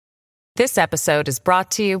This episode is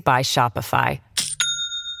brought to you by Shopify.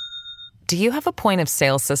 Do you have a point of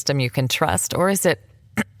sale system you can trust, or is it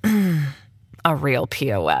a real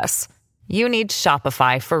POS? You need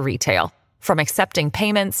Shopify for retail. From accepting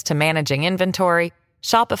payments to managing inventory,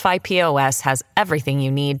 Shopify POS has everything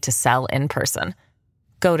you need to sell in person.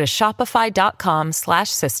 Go to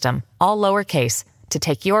shopify.com/system, all lowercase, to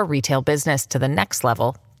take your retail business to the next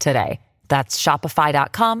level today. That's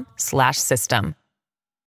shopify.com/system.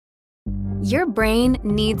 Your brain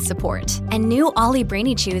needs support, and new Ollie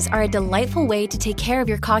Brainy Chews are a delightful way to take care of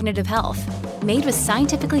your cognitive health. Made with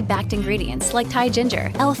scientifically backed ingredients like Thai ginger,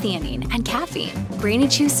 L-theanine, and caffeine, Brainy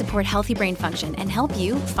Chews support healthy brain function and help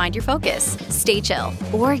you find your focus, stay chill,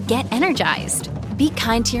 or get energized. Be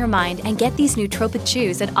kind to your mind and get these nootropic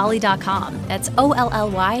chews at ollie.com. That's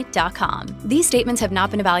OLLY.com. These statements have not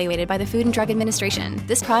been evaluated by the Food and Drug Administration.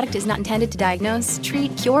 This product is not intended to diagnose,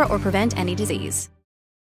 treat, cure, or prevent any disease.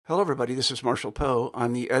 Hello, everybody. This is Marshall Poe.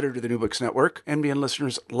 I'm the editor of the New Books Network. NBN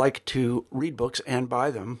listeners like to read books and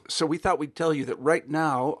buy them. So we thought we'd tell you that right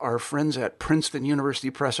now, our friends at Princeton University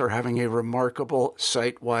Press are having a remarkable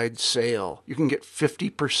site-wide sale. You can get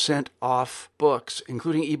 50% off books,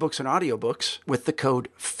 including ebooks and audiobooks, with the code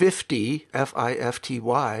 50,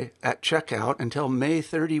 F-I-F-T-Y, at checkout until May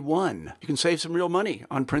 31. You can save some real money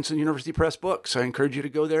on Princeton University Press books. I encourage you to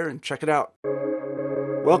go there and check it out.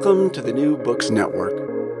 Welcome to the New Books Network.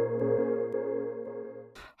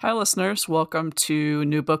 Hi, listeners. Welcome to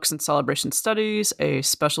New Books and Celebration Studies, a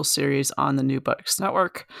special series on the New Books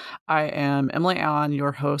Network. I am Emily Allen,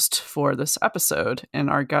 your host for this episode, and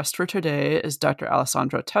our guest for today is Dr.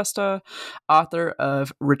 Alessandro Testa, author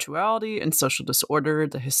of Rituality and Social Disorder,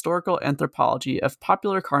 The Historical Anthropology of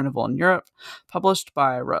Popular Carnival in Europe, published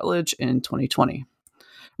by Routledge in 2020.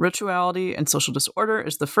 Rituality and Social Disorder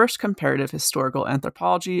is the first comparative historical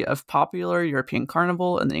anthropology of popular European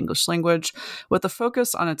carnival in the English language, with a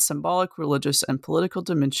focus on its symbolic, religious, and political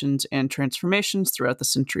dimensions and transformations throughout the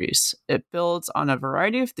centuries. It builds on a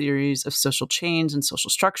variety of theories of social chains and social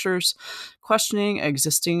structures, questioning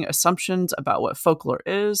existing assumptions about what folklore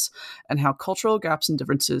is and how cultural gaps and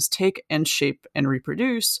differences take and shape and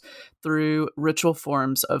reproduce through ritual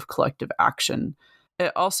forms of collective action.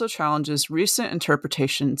 It also challenges recent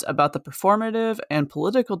interpretations about the performative and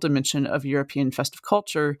political dimension of European festive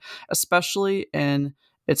culture, especially in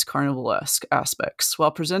its carnivalesque aspects, while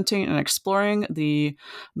presenting and exploring the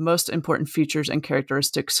most important features and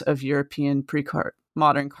characteristics of European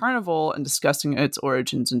pre-modern carnival and discussing its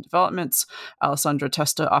origins and developments. Alessandro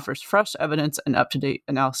Testa offers fresh evidence and up-to-date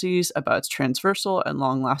analyses about its transversal and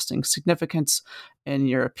long-lasting significance in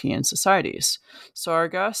European societies. So our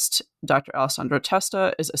guest, Dr. Alessandro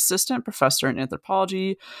Testa, is assistant professor in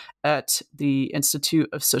anthropology at the Institute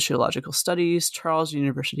of Sociological Studies, Charles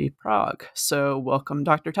University, Prague. So welcome,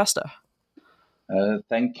 Dr. Testa.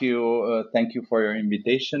 Thank you. Thank you for your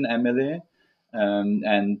invitation, Emily.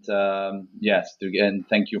 Yes, again,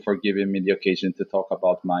 thank you for giving me the occasion to talk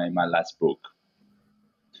about my last book.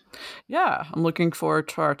 Yeah, I'm looking forward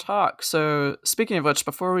to our talk. So speaking of which,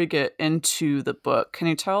 before we get into the book, can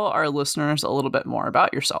you tell our listeners a little bit more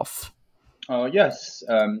about yourself? Yes,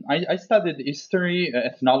 I studied history,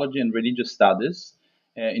 ethnology, and religious studies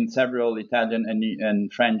in several Italian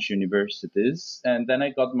and French universities. And then I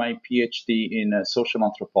got my PhD in social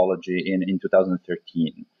anthropology in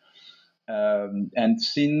 2013. And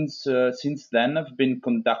since then, I've been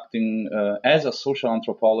conducting, as a social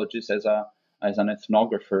anthropologist, as an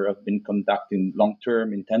ethnographer, I've been conducting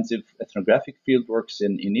long-term intensive ethnographic fieldworks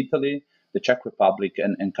in Italy, the Czech Republic,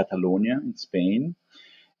 and Catalonia in Spain.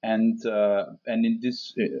 And in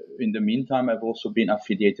the meantime, I've also been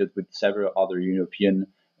affiliated with several other European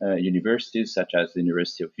universities, such as the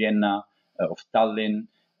University of Vienna, of Tallinn,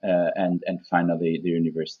 and finally the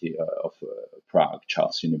University of Prague,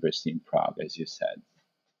 Charles University in Prague, as you said.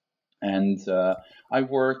 And I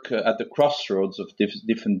work at the crossroads of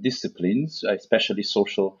different disciplines, especially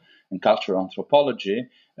social and cultural anthropology,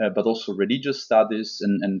 but also religious studies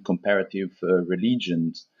and comparative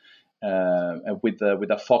religions, with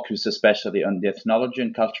a focus especially on the ethnology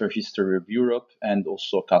and cultural history of Europe and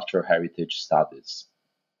also cultural heritage studies.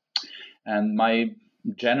 And my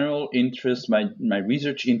general interests, my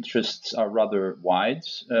research interests are rather wide,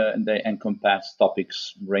 and they encompass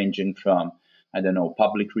topics ranging from,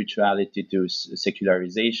 public rituality to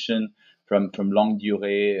secularization, from longue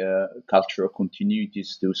durée cultural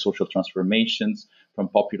continuities to social transformations, from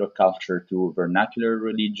popular culture to vernacular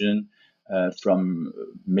religion, from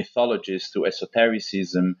mythologies to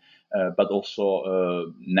esotericism, but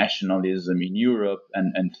also nationalism in Europe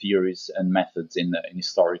and theories and methods in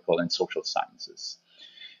historical and social sciences.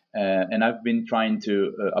 And I've been trying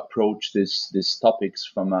to approach these topics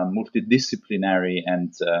from a multidisciplinary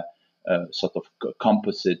and sort of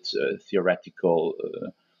composite theoretical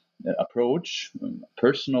approach,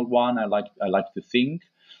 personal one. I like to think,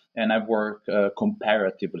 and I've worked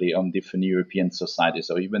comparatively on different European societies.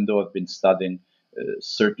 So even though I've been studying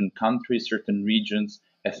certain countries, certain regions,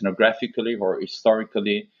 ethnographically or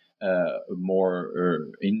historically,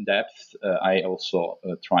 more in depth, I also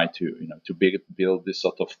try to build this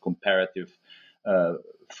sort of comparative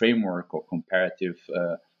framework or comparative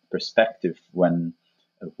perspective when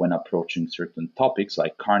approaching certain topics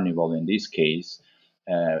like carnival in this case,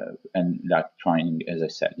 and like trying, as I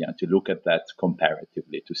said, to look at that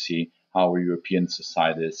comparatively to see how European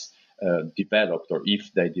societies developed, or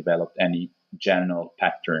if they developed any general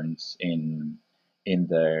patterns in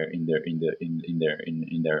their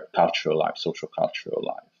cultural life, social cultural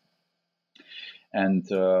life. And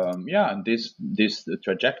this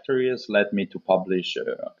trajectory has led me to publish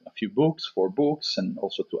a few books, 4 books, and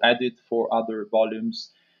also to edit 4 other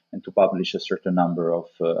volumes, and to publish a certain number of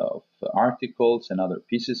articles and other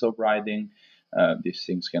pieces of writing. These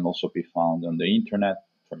things can also be found on the internet,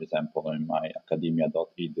 for example, on my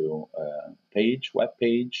academia.edu web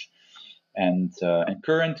page. And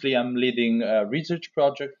currently I'm leading a research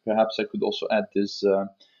project. Perhaps I could also add this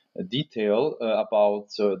detail about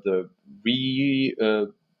the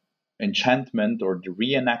enchantment or the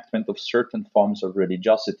reenactment of certain forms of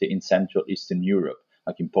religiosity in Central Eastern Europe,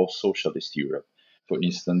 like in post-socialist Europe, for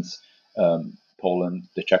instance, Poland,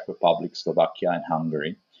 the Czech Republic, Slovakia, and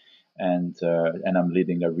Hungary. And I'm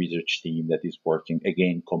leading a research team that is working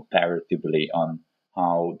again comparatively on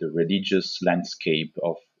how the religious landscape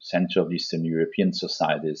of Central Eastern European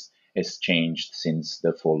societies has changed since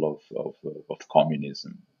the fall of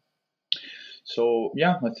communism. So,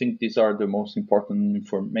 I think these are the most important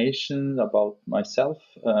information about myself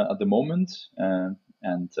at the moment.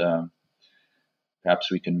 And perhaps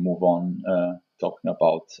we can move on talking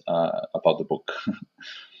about the book.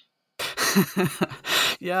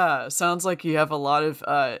 Yeah, sounds like you have a lot of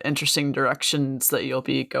interesting directions that you'll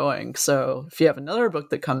be going. So if you have another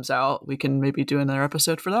book that comes out, we can maybe do another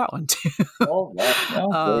episode for that one too. Oh,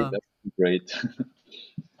 great. That'd be great.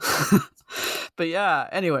 But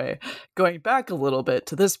anyway, going back a little bit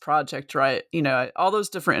to this project, right? All those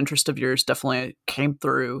different interests of yours definitely came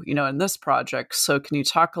through, in this project. So can you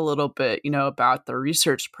talk a little bit, about the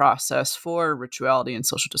research process for rituality and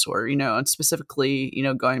social disorder, and specifically,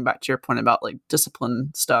 going back to your point about like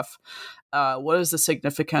discipline stuff, what is the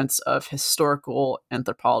significance of historical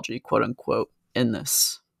anthropology, quote unquote, in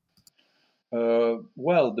this?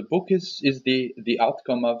 Well, the book is the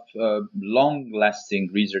outcome of long-lasting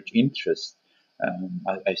research interest.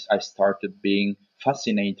 I started being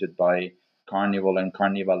fascinated by carnival and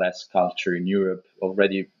carnivalesque culture in Europe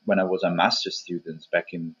already when I was a master's student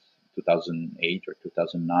back in 2008 or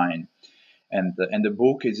 2009. And the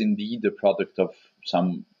book is indeed the product of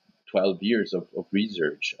some 12 years of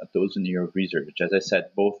research, a dozen years of research, as I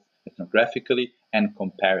said, both ethnographically and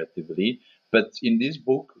comparatively. But in this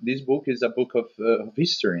book is a book of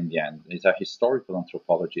history in the end. It's a historical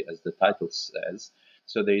anthropology, as the title says.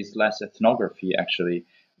 So there is less ethnography, actually,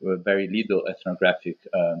 very little ethnographic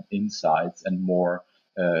insights, and more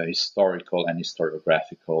historical and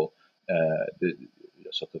historiographical the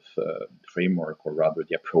sort of framework, or rather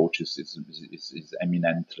the approach is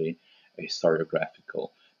eminently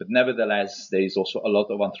historiographical. But nevertheless, there is also a lot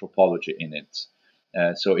of anthropology in it.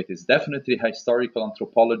 So it is definitely historical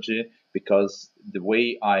anthropology, because the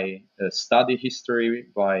way I study history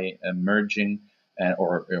by merging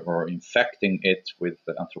or infecting it with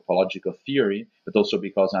anthropological theory, but also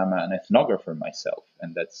because I'm an ethnographer myself,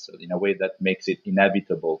 and that's in a way that makes it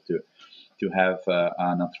inevitable to have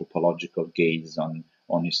an anthropological gaze on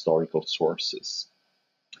historical sources.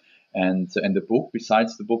 And the book,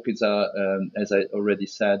 besides the book, is as I already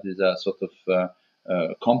said, is a sort of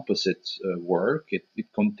composite work.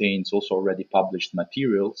 It contains also already published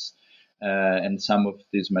materials, and some of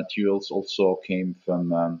these materials also came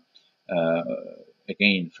from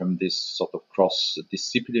again from this sort of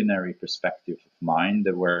cross-disciplinary perspective of mine.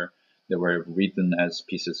 They were written as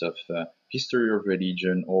pieces of history of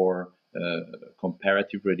religion, or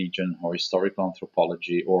comparative religion, or historical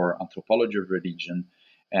anthropology, or anthropology of religion.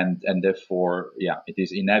 And therefore, it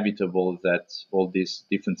is inevitable that all these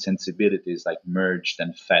different sensibilities like merged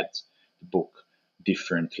and fed the book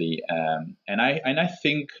differently. And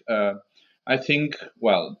I think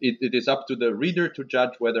well, it is up to the reader to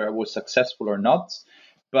judge whether I was successful or not.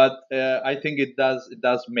 but I think it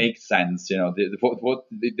does make sense.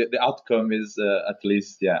 The outcome is at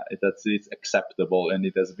least it's acceptable, and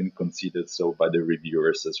it has been considered so by the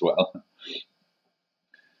reviewers as well.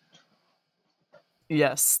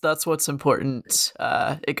 Yes, that's what's important.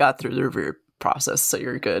 It got through the review process, so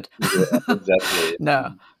you're good. Yeah, exactly.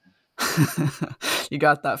 No. You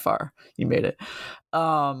got that far. You made it.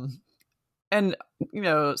 And,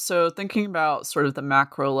 so thinking about sort of the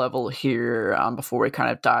macro level here, before we kind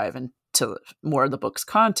of dive into more of the book's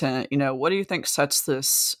content, what do you think sets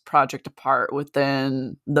this project apart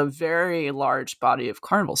within the very large body of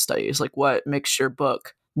carnival studies? Like, what makes your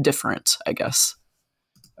book different, I guess?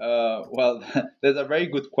 Well, that's a very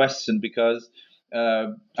good question, because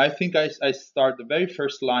I think I start the very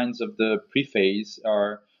first lines of the preface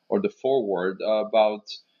or the foreword about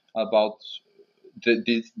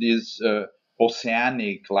these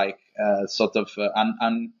oceanic, like sort of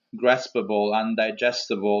ungraspable,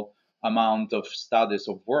 undigestible amount of studies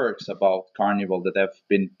of works about carnival that have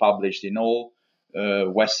been published in all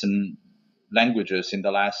Western languages in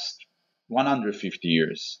the last 150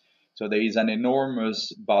 years. So there is an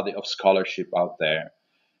enormous body of scholarship out there.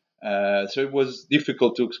 So it was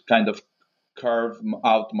difficult to kind of carve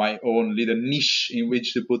out my own little niche in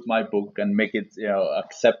which to put my book and make it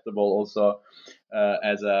acceptable also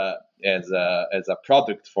as a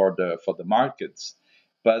product for the markets.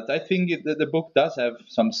 But I think the book does have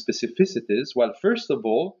some specificities. Well, first of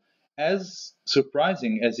all, as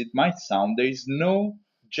surprising as it might sound, there is no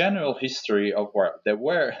general history of work. There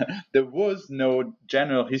was no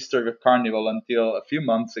general history of carnival until a few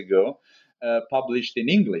months ago, published in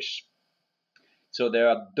English. So there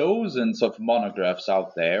are dozens of monographs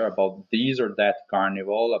out there about these or that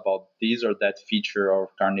carnival, about these or that feature of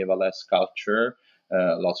carnivalesque culture.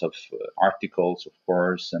 Lots of articles, of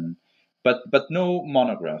course, but no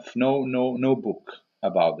monograph, no book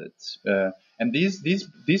about it. And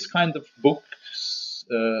these kind of books,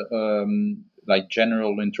 like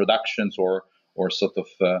general introductions or sort of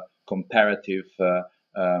comparative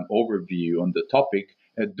overview on the topic,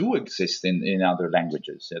 do exist in other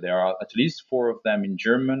languages. There are at least 4 of them in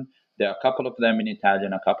German. There are a couple of them in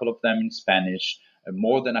Italian, a couple of them in Spanish,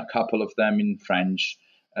 more than a couple of them in French.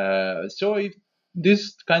 So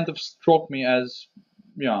this kind of struck me as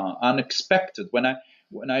unexpected. When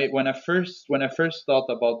I first thought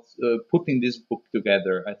about putting this book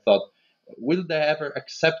together, I thought, will they ever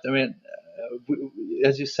accept? I mean,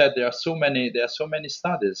 as you said, there are so many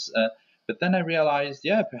studies. But then I realized,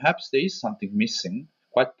 perhaps there is something missing,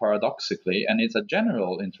 quite paradoxically, and it's a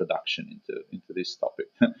general introduction into this topic.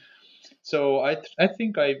 So I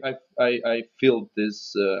think I filled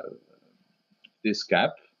this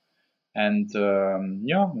gap, and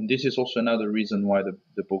this is also another reason why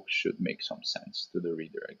the book should make some sense to the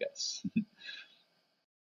reader, I guess.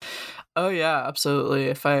 Oh yeah, absolutely.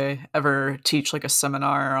 If I ever teach like a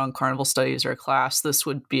seminar on carnival studies or a class, this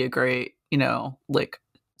would be a great, like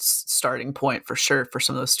starting point for sure for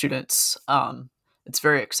some of those students. It's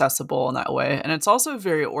very accessible in that way, and it's also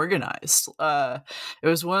very organized. It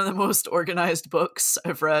was one of the most organized books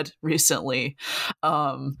I've read recently,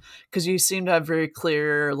 because you seem to have very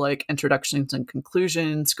clear like introductions and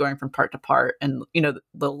conclusions going from part to part, and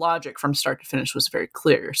the logic from start to finish was very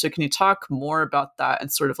clear. So can you talk more about that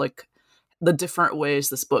and sort of like the different ways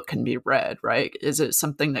this book can be read, right? Is it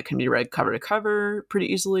something that can be read cover to cover pretty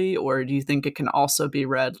easily, or do you think it can also be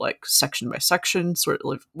read like section by section? Sort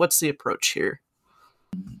of, what's the approach here?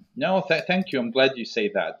 No, thank you. I'm glad you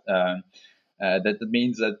say that. That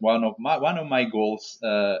means that one of my goals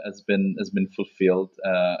has been fulfilled,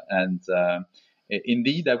 and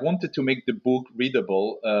indeed, I wanted to make the book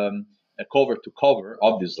readable cover to cover.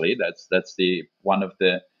 Obviously, that's the one of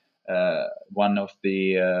the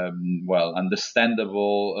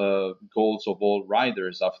understandable goals of all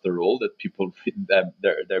writers, after all, that people read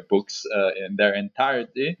their books in their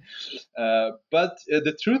entirety. But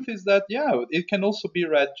the truth is that it can also be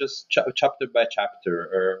read just chapter by chapter.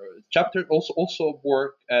 Or chapter also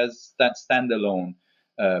work as standalone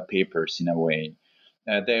papers in a way.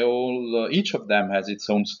 They all each of them has its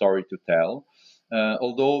own story to tell.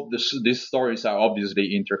 Although these stories are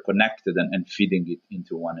obviously interconnected and feeding it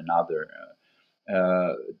into one another.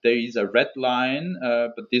 There is a red line,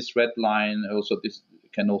 but this red line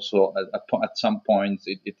can also at some points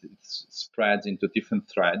it spreads into different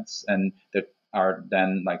threads, and that are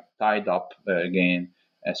then like tied up again,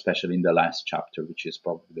 especially in the last chapter, which is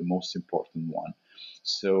probably the most important one.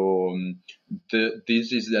 So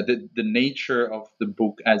this is the nature of the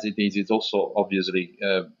book as it is. It's also obviously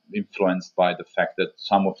influenced by the fact that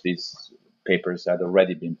some of these papers had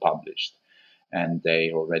already been published, and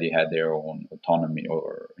they already had their own autonomy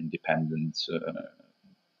or independent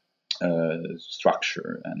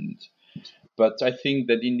structure. But I think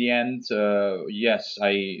that in the end, yes,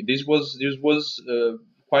 this was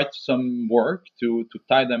quite some work to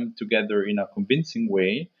tie them together in a convincing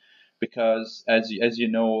way, because as you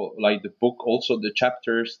know, like the book, also the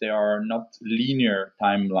chapters, they are not linear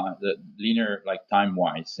timeline, linear like time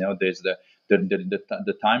wise. There's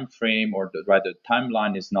the time frame, or rather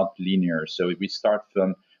timeline is not linear. So we start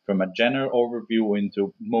from a general overview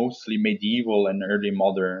into mostly medieval and early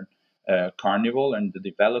modern Carnival and the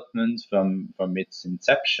development from its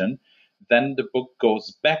inception. Then the book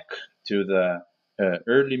goes back to the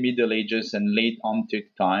early Middle Ages and late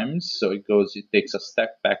Antique times. So it takes a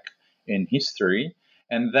step back in history.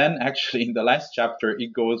 And then actually in the last chapter,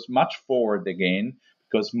 it goes much forward again,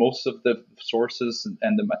 because most of the sources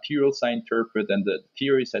and the materials I interpret and the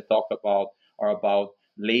theories I talk about are about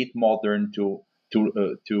late modern to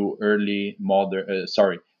early modern,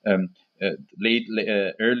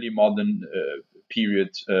 early modern period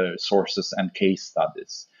sources and case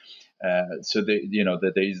studies. So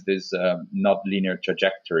that there is this not linear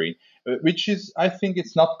trajectory, which is, I think,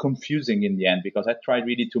 it's not confusing in the end, because I try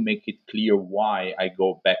really to make it clear why I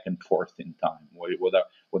go back and forth in time, what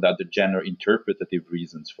are the general interpretative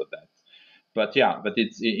reasons for that. But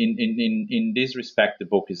it's in this respect, the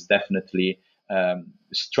book is definitely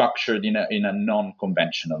structured in a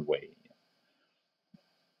non-conventional way.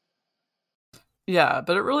 Yeah,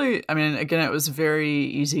 but it really, I mean, again, it was very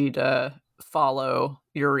easy to follow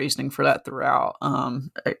your reasoning for that throughout.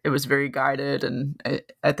 It was very guided, and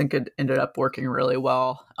I think it ended up working really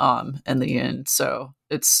well in the end. So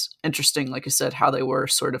it's interesting, like you said, how they were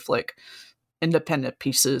sort of like independent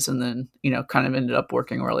pieces, and then kind of ended up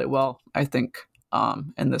working really well, I think,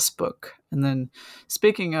 in this book. And then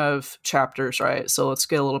speaking of chapters, right? So let's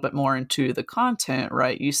get a little bit more into the content,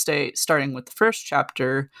 right? You state, starting with the first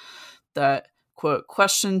chapter, that quote,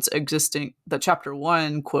 chapter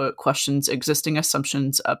 1, quote, questions existing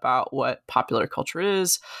assumptions about what popular culture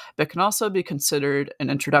is, but can also be considered an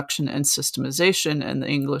introduction and systemization in the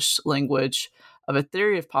English language of a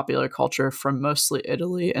theory of popular culture from mostly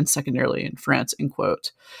Italy and secondarily in France, end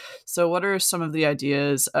quote. So what are some of the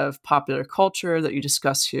ideas of popular culture that you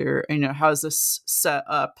discuss here? And, how does this set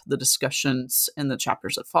up the discussions in the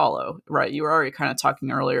chapters that follow, right? You were already kind of talking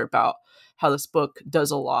earlier about how this book does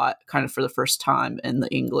a lot kind of for the first time in the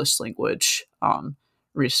English language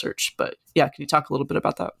research. But yeah, can you talk a little bit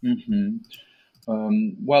about that?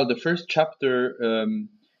 Mm-hmm. Well, the first chapter,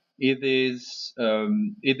 it is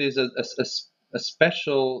a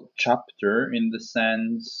special chapter in the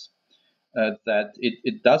sense that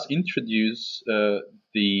it does introduce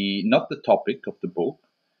not the topic of the book,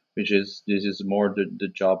 this is more the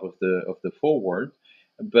job of the foreword,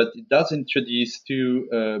 but it does introduce two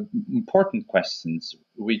important questions,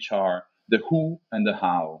 which are the who and the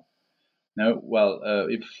how. Now, well,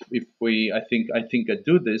 if we, I think I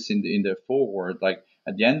do this in the foreword. Like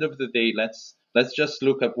at the end of the day, let's just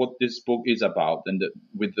look at what this book is about, and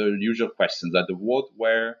with the usual questions, like the what,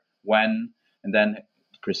 where, when, and then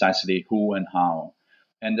precisely who and how.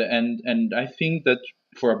 And I think that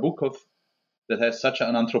for a book that has such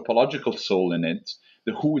an anthropological soul in it,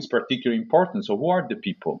 the who is particularly important. So who are the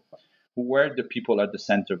people? Who were the people at the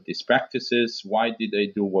center of these practices? Why did they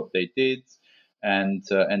do what they did? And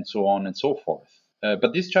so on and so forth.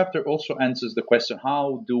 But this chapter also answers the question: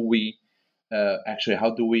 how do we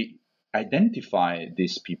identify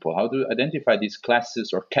these people? How do we identify these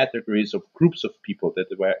classes or categories of groups of people that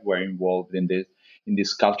were involved in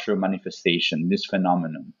this cultural manifestation, this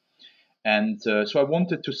phenomenon? And so I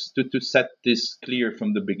wanted to set this clear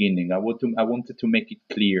from the beginning. I wanted to make it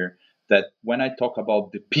clear that when I talk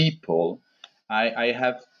about the people,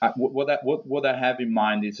 what I have in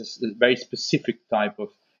mind is a very specific type of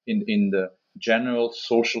in the general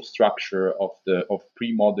social structure of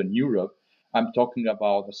pre-modern Europe. I'm talking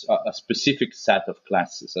about a specific set of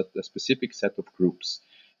classes, a specific set of groups.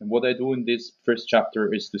 And what I do in this first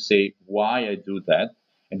chapter is to say why I do that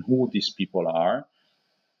and who these people are,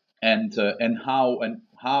 and how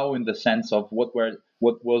in the sense of what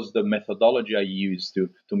was the methodology I used to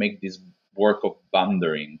make this work of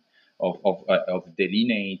bounding, of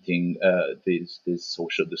delineating the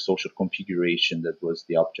social configuration that was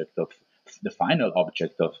the object of the final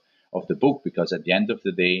object of the book. Because at the end of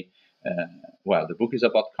the day, the book is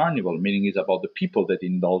about carnival, meaning it's about the people that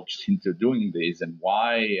indulged into doing this, and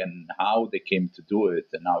why and how they came to do it,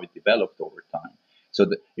 and how it developed over time. So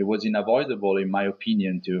it was unavoidable, in my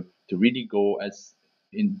opinion, to really go as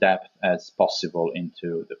in depth as possible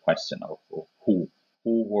into the question of who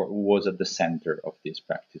was at the center of these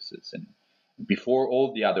practices, and before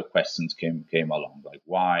all the other questions came along, like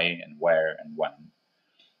why and where and when.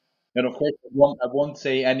 And of course, I won't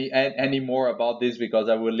say any more about this because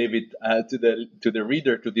I will leave it to the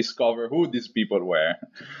reader to discover who these people were.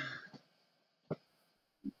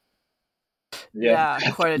 Yeah,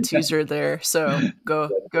 quite a teaser there. So go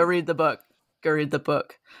read the book. Go read the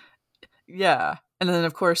book. Yeah, and then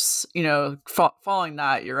of course, following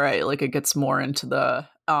that, you're right. Like it gets more into the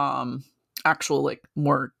actual, like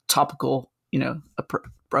more topical,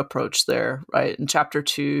 approach there, right? In chapter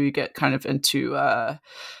 2, you get kind of into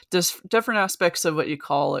different aspects of what you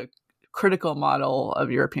call a critical model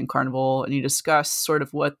of European Carnival, and you discuss sort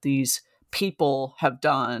of what these people have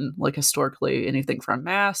done, like historically, anything from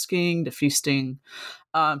masking to feasting.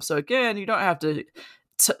 So again, you don't have to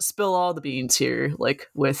spill all the beans here, like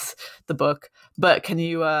with the book, but can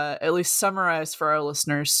you at least summarize for our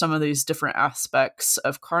listeners some of these different aspects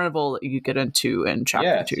of Carnival that you get into in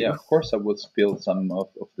chapter 2? Yeah, of course I would spill some of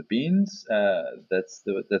the beans.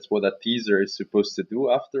 That's what a teaser is supposed to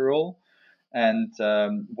do, after all. And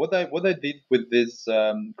what I did with this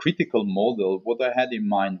critical model, what I had in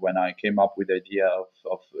mind when I came up with the idea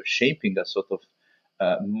of shaping a sort of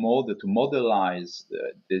model to modelize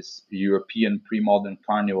this European pre-modern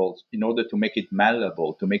carnivals in order to make it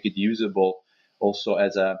malleable, to make it usable also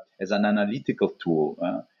as an analytical tool,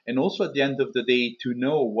 and also at the end of the day to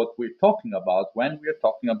know what we're talking about when we're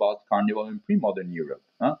talking about carnival in pre-modern Europe,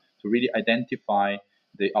 to really identify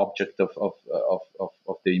the object of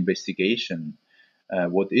the investigation,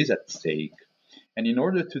 what is at stake. And in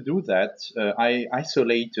order to do that, I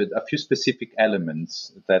isolated a few specific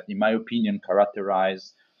elements that, in my opinion,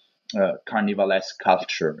 characterize carnivalesque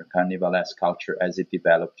culture as it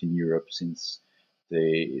developed in Europe since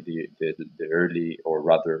the early, or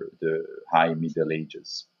rather the high Middle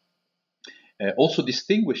Ages. Also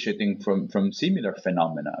distinguishing from similar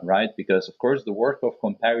phenomena, right? Because, of course, the work of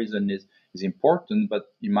comparison is important,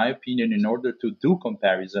 but in my opinion, in order to do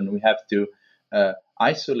comparison, we have to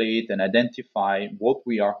isolate and identify what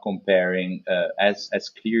we are comparing as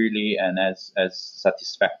clearly and as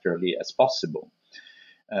satisfactorily as possible.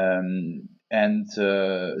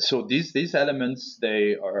 So these elements,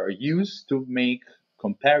 they are used to make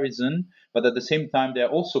comparison, but at the same time, they are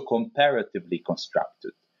also comparatively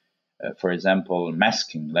constructed. For example,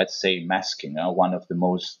 masking. Let's say masking, one of the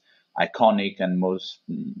most iconic and most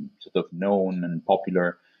sort of known and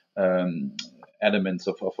popular elements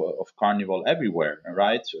of carnival everywhere,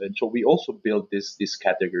 right? And so we also built this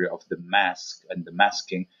category of the mask and the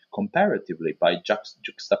masking comparatively by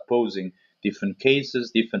juxtaposing different cases,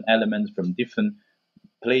 different elements from different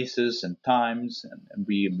places and times. And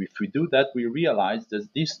if we do that, we realize that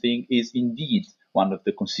this thing is indeed one of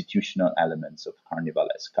the constitutional elements of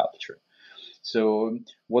carnivalesque culture. So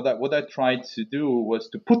what I tried to do was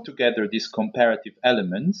to put together these comparative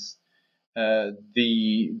elements,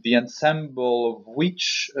 the ensemble of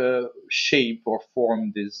which shape or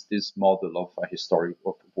form this model of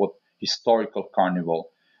what historical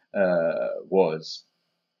carnival was.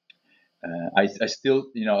 I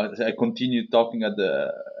still, I continue talking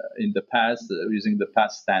in the past, using the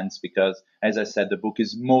past tense, because, as I said, the book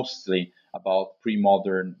is mostly about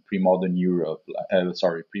pre-modern Europe.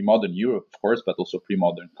 Pre-modern Europe, of course, but also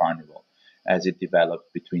pre-modern carnival as it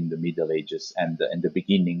developed between the Middle Ages and the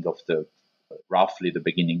beginning of roughly the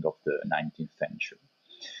beginning of the 19th century.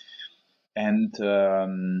 And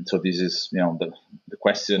so this is, the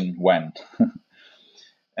question when.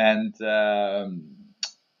 And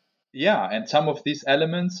and some of these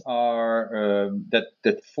elements are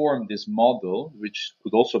that form this model, which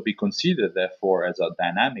could also be considered, therefore, as a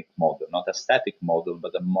dynamic model, not a static model,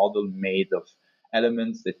 but a model made of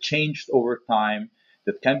elements that changed over time,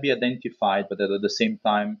 that can be identified, but that at the same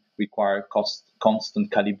time require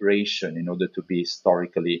constant calibration in order to be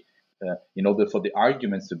historically, in order for the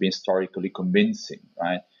arguments to be historically convincing,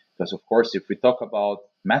 right? Because, of course, if we talk about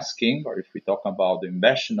masking, or if we talk about the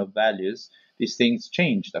inversion of values, these things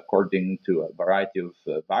changed according to a variety of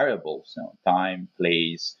variables, time,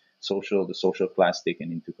 place, the social class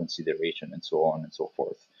taken into consideration, and so on and so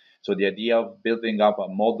forth. So the idea of building up a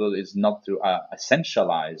model is not to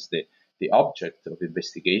essentialize the object of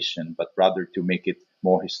investigation, but rather to make it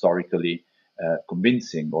more historically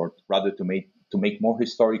convincing, or rather to make more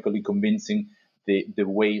historically convincing the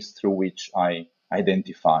ways through which I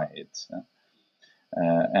identify it.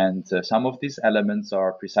 And some of these elements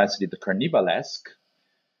are precisely the carnivalesque,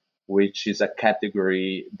 which is a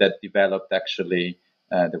category that developed actually,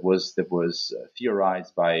 that was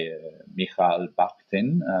theorized by Mikhail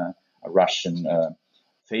Bakhtin, a Russian,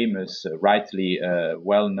 famous, rightly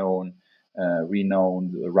well-known,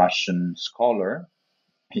 renowned Russian scholar.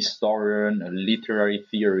 historian, a literary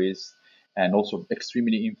theorist, and also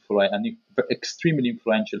extremely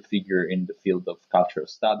influential figure in the field of cultural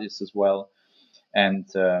studies as well. And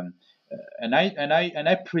I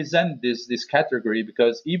present this category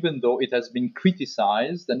because even though it has been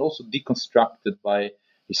criticized and also deconstructed by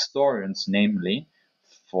historians, namely,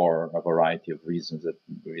 for a variety of reasons that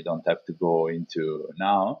we don't have to go into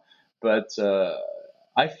now, but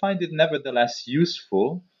I find it nevertheless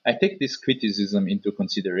useful. I take this criticism into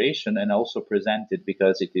consideration and also present it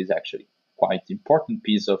because it is actually quite important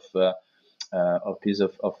piece of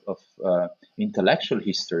intellectual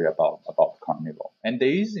history about Carnival. And there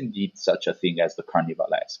is indeed such a thing as the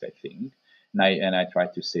Carnivalesque, I think, and I try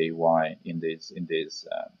to say why in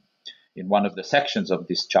one of the sections of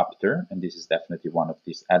this chapter, and this is definitely one of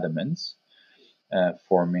these elements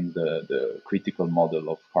forming the critical model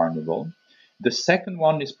of Carnival. The second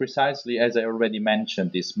one is precisely, as I already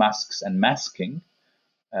mentioned, this masks and masking,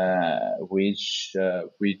 which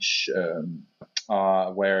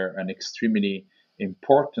were an extremely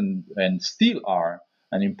important and still are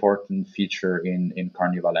an important feature in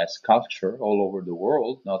Carnivalesque culture all over the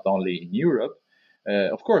world, not only in Europe.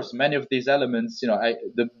 Of course, many of these elements,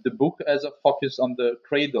 the book has a focus on the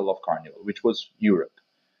cradle of Carnival, which was Europe,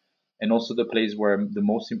 and also the place where the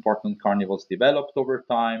most important carnivals developed over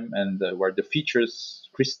time and where the features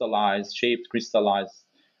crystallized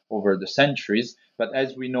over the centuries. But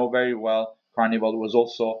as we know very well, Carnival was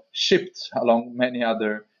also shipped along many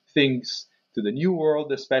other things to the New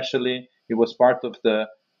World, especially. It was part of the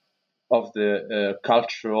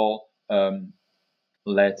cultural,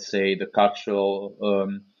 let's say, the cultural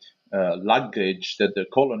luggage that the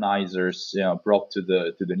colonizers brought to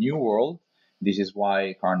the New World. This is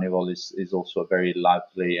why Carnival is also a very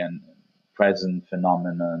lively and present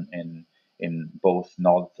phenomenon in both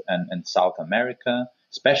North and South America,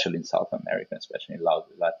 especially in South America, especially in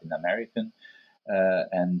Latin American.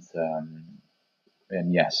 And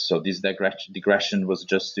yes, so this digression was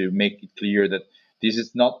just to make it clear that this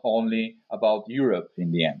is not only about Europe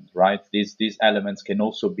in the end, right? These elements can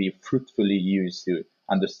also be fruitfully used to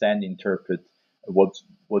understand, interpret what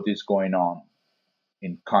is going on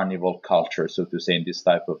in Carnival culture, so to say, in this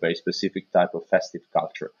type of very specific type of festive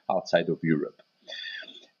culture outside of Europe.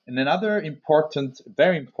 And another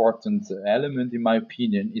very important element, in my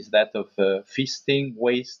opinion, is that of feasting,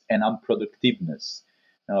 waste, and unproductiveness,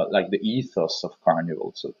 like the ethos of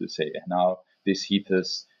Carnival, so to say. And how this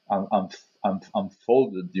ethos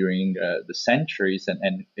unfolded during the centuries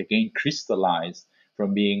and again crystallized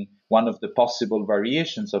from being one of the possible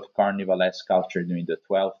variations of Carnivalesque culture during the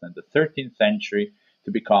 12th and the 13th century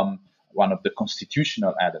to become one of the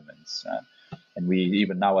constitutional elements. And we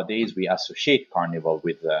even nowadays we associate Carnival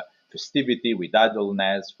with festivity, with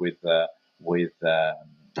idleness, with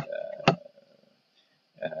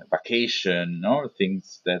vacation, or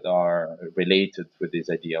things that are related with this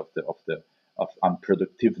idea of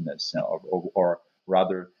unproductiveness, or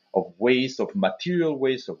rather of waste, of material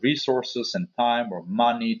waste, of resources and time or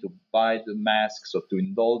money to buy the masks or to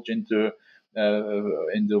indulge into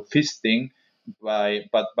feasting.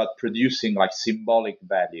 But producing like symbolic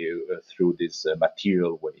value through this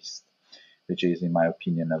material waste, which is, in my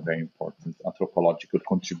opinion, a very important anthropological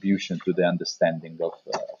contribution to the understanding of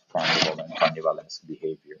Carnival and Carnivalesque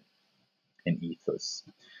behavior and ethos.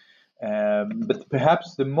 But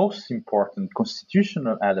perhaps the most important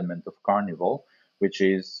constitutional element of Carnival, which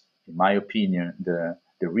is, in my opinion, the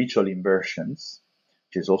ritual inversions,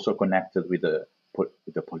 which is also connected with the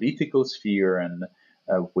political sphere and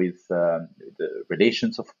with the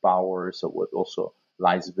relations of power, so what also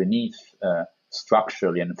lies beneath,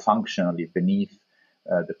 structurally and functionally beneath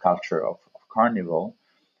the culture of Carnival.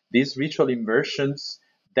 These ritual inversions,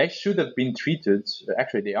 they should have been treated,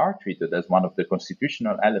 actually they are treated as one of the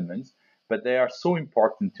constitutional elements, but they are so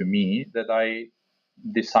important to me that I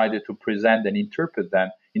decided to present and interpret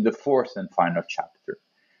them in the fourth and final chapter.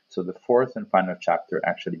 So the fourth and final chapter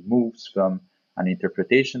actually moves from an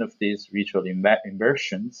interpretation of these ritual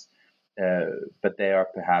inversions, but they are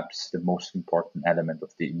perhaps the most important element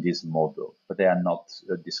in this model. But they are not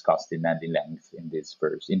discussed in any length in this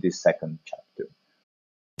second chapter.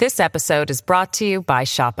 This episode is brought to you by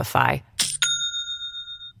Shopify.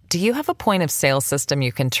 Do you have a point of sale system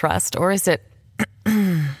you can trust, or is it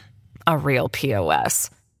a real POS?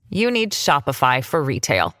 You need Shopify for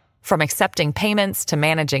retail. From accepting payments to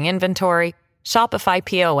managing inventory, Shopify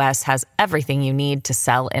POS has everything you need to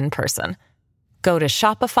sell in person. Go to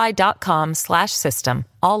shopify.com/system,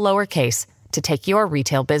 all lowercase, to take your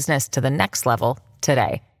retail business to the next level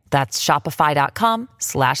today. That's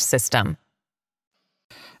shopify.com/system.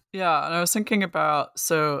 Yeah, and I was thinking about,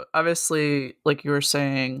 so obviously, like you were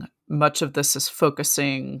saying, much of this is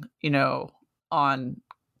focusing, on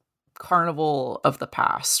Carnival of the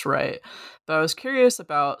past, right? But I was curious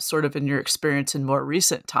about sort of in your experience in more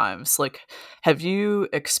recent times, like, have you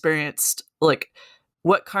experienced, like,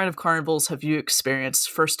 what kind of carnivals have you experienced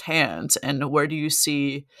firsthand, and where do you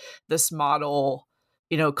see this model,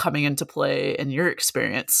 coming into play in your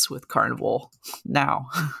experience with Carnival now?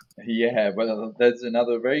 Yeah, well, that's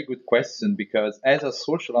another very good question because as a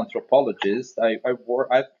social anthropologist, I've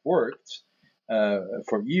worked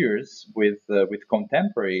for years with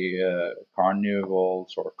contemporary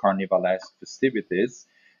carnivals or carnivalesque festivities,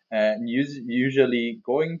 and usually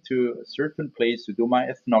going to a certain place to do my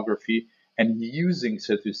ethnography and using,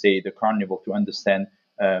 so to say, the carnival to understand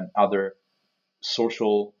other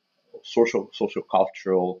social, social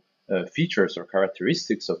cultural features or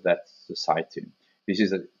characteristics of that society. This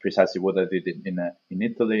is precisely what I did in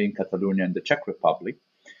Italy, in Catalonia, and the Czech Republic.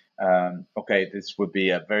 Okay, this would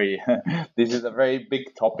be a very this is a very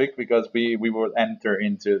big topic because we will enter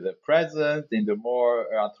into the present, in the more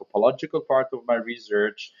anthropological part of my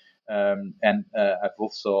research, and I've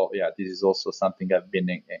also this is also something I've been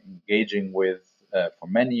engaging with for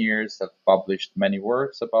many years. I've published many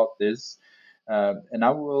works about this. And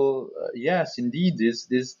I will, yes, indeed,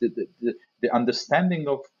 the understanding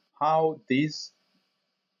of how these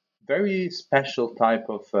very special type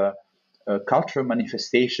of cultural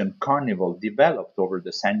manifestation, carnival, developed over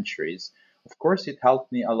the centuries. Of course, it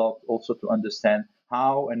helped me a lot also to understand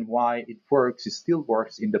how and why it works. It still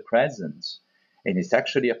works in the present, and it's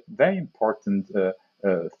actually a very important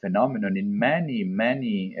phenomenon in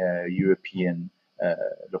many European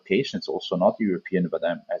locations. Also not European, but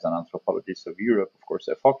as an anthropologist of Europe, of course,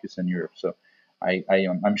 I focus on Europe. So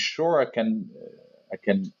I'm sure I can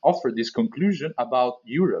offer this conclusion about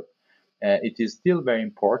Europe. It is still very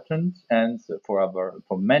important, and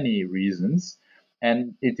for many reasons.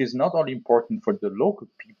 And it is not only important for the local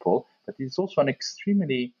people, but it's also an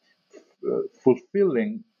extremely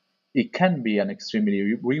fulfilling. It can be an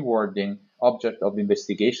extremely rewarding object of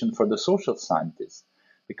investigation for the social scientists,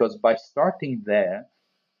 because by starting there,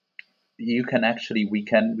 you can actually we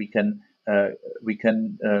can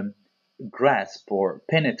grasp or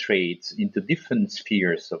penetrate into different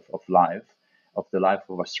spheres of life, of the life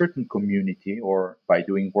of a certain community, or by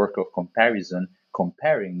doing work of comparison,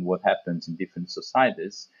 comparing what happens in different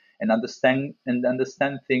societies, and understand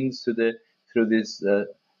things through this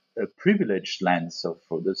privileged lens of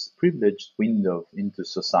for this privileged window into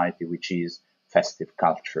society, which is festive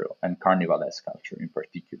culture and carnivalesque culture in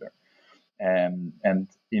particular. And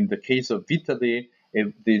in the case of Italy,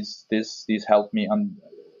 this helped me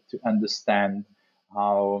to understand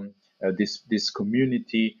how this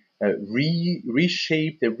community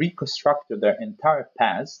reshaped and reconstructed their entire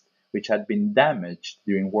past, which had been damaged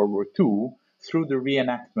during World War II, through the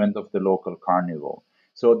reenactment of the local carnival.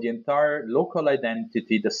 So the entire local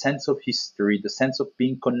identity, the sense of history, the sense of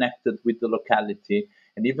being connected with the locality,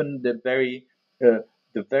 and even the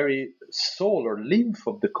very soul or lymph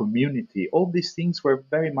of the community, all these things were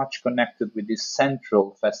very much connected with this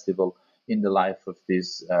central festival in the life of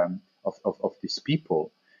these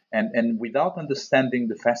people. And without understanding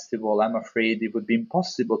the festival, I'm afraid it would be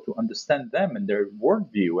impossible to understand them and their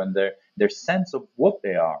worldview and their sense of what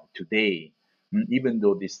they are today, even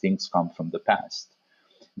though these things come from the past.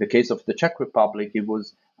 In the case of the Czech Republic, it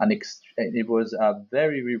was a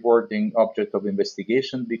very rewarding object of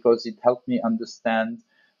investigation because it helped me understand,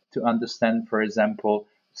 for example,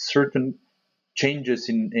 certain changes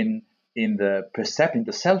in the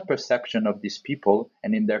self-perception of these people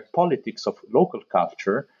and in their politics of local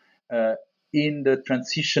culture, in the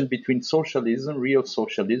transition between socialism, real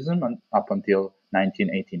socialism, and up until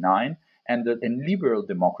 1989, and liberal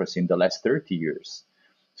democracy in the last 30 years.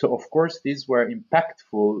 So, of course, these were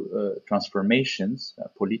impactful transformations,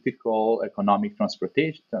 political, economic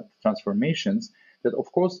transformations that,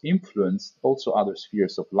 of course, influenced also other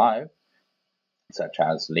spheres of life, such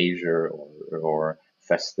as leisure or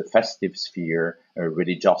the festive sphere, or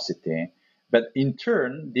religiosity. But in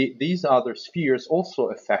turn, these other spheres also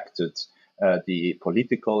affected the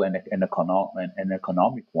political and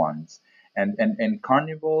economic ones. And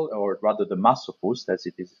carnival, or rather the masopust, as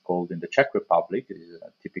it is called in the Czech Republic, is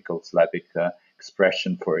a typical Slavic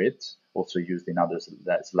expression for it, also used in other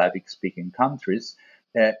Slavic-speaking countries.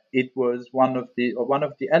 It was one of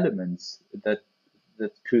the elements that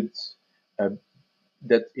could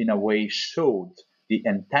that in a way showed the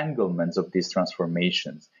entanglements of these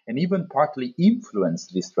transformations, and even partly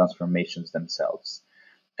influenced these transformations themselves.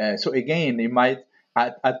 So again,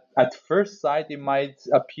 at first sight, it might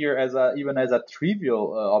appear even as a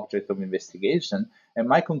trivial object of investigation. And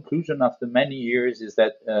my conclusion after many years is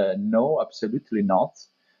that no, absolutely not.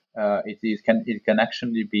 It can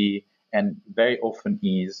actually be, and very often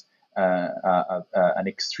is, an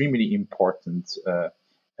extremely important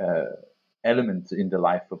element in the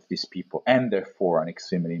life of these people, and therefore an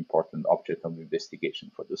extremely important object of investigation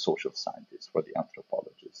for the social scientists, for the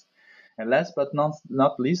anthropologists. And last but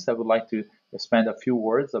not least, I would like to spend a few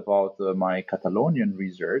words about my Catalonian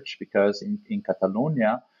research, because in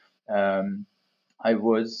Catalonia, I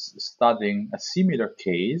was studying a similar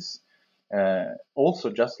case, also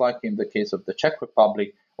just like in the case of the Czech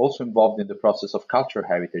Republic, also involved in the process of cultural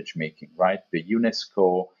heritage making, right? The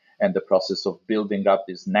UNESCO and the process of building up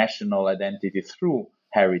this national identity through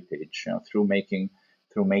heritage, through making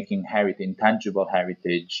heritage, intangible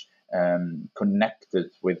heritage,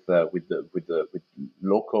 connected with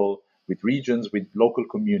regions, with local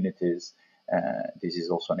communities. This is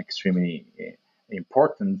also an extremely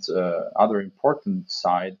important, other important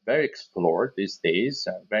side, very explored these days.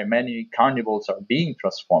 Very many carnivals are being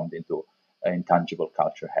transformed into intangible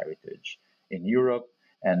cultural heritage in Europe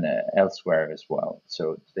and elsewhere as well.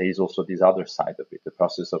 So there is also this other side of it, the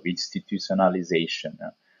process of institutionalization,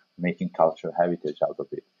 making cultural heritage out of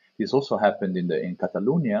it. This also happened in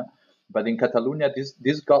Catalonia, but in Catalonia,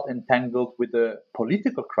 this got entangled with the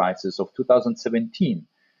political crisis of 2017,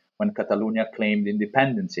 when Catalonia claimed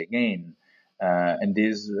independence again, and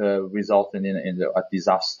this resulted in a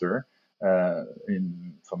disaster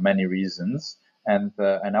for many reasons. And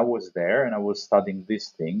I was there, and I was studying this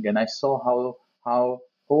thing, and I saw how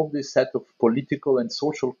all this set of political and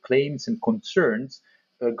social claims and concerns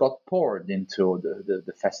got poured into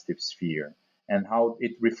the festive sphere, and how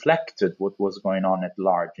it reflected what was going on at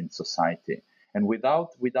large in society. And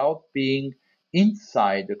without being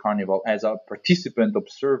inside the carnival as a participant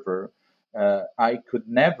observer, I could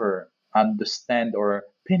never understand or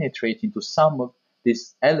penetrate into some of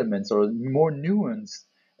these elements, or more nuanced,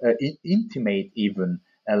 intimate even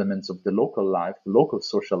elements of the local life, local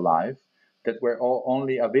social life, that were all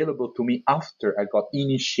only available to me after I got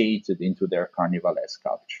initiated into their carnivalesque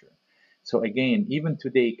culture. So again, even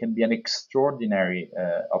today, it can be an extraordinary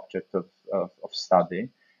object of study,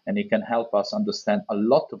 and it can help us understand a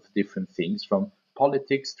lot of different things, from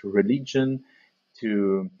politics to religion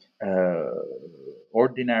to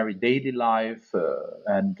ordinary daily life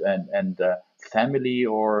and family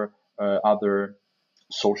or other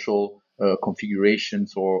social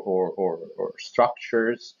configurations or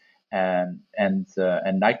structures. And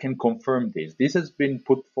I can confirm this. This has been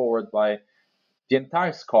put forward by the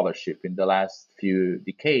entire scholarship in the last few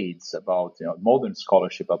decades about modern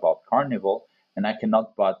scholarship about carnival, and I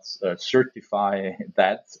cannot but certify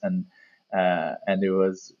that. And it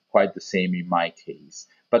was quite the same in my case.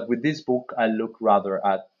 But with this book, I look rather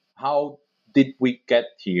at how did we get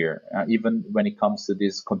here, even when it comes to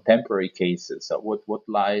these contemporary cases. What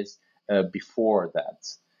lies before that.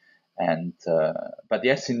 And but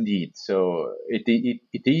yes, indeed. So it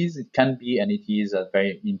can be, and it is a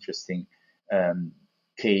very interesting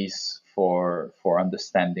case for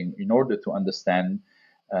understanding, in order to understand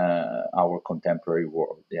our contemporary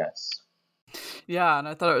world. Yes. Yeah, and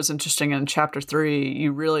I thought it was interesting in chapter 3,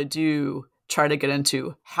 you really do try to get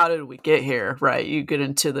into how did we get here, right? You get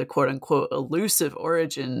into the quote unquote elusive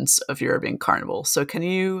origins of European carnival. So can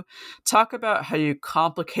you talk about how you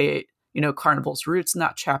complicate carnival's roots in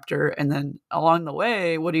that chapter? And then along the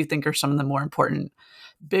way, what do you think are some of the more important,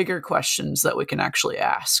 bigger questions that we can actually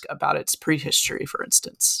ask about its prehistory, for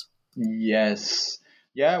instance? Yes.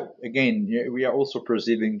 Yeah. Again, we are also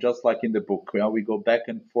proceeding just like in the book. We go back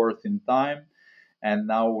and forth in time, and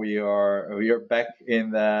now we are back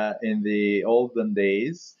in the olden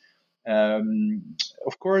days.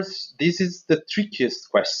 Of course, this is the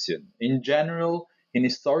trickiest question. In general, in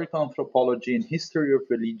historical anthropology, in history of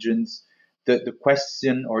religions, the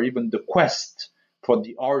question, or even the quest for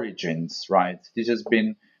the origins, right? This has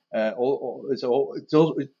been it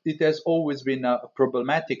has always been a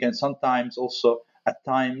problematic, and sometimes also at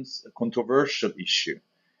times a controversial issue,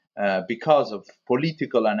 because of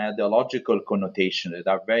political and ideological connotations that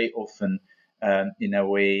are very often in a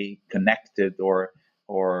way connected or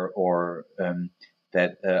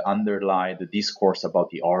that underlie the discourse about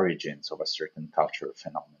the origins of a certain cultural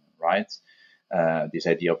phenomenon, right? This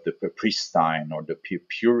idea of the pristine, or the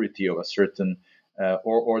purity of a certain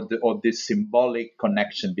or the symbolic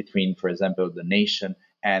connection between, for example, the nation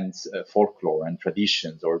and folklore and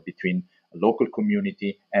traditions, or between a local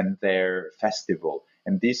community and their festival.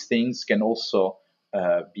 And these things can also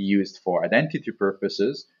be used for identity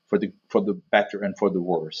purposes, the better and for the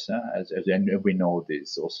worse. And we know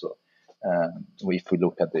this also. If we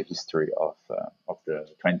look at the history of the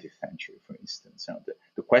 20th century, for instance,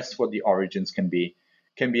 the quest for the origins can be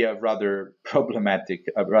a rather problematic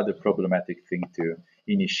thing to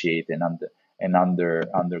initiate and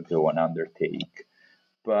undergo and undertake.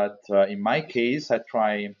 But in my case, I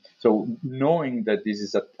try. So knowing that this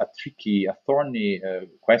is a thorny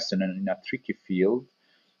question and in a tricky field,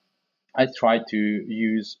 I try to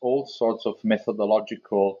use all sorts of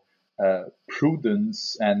methodological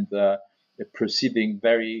prudence and proceeding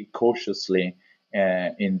very cautiously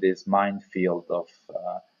in this minefield of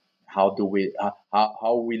how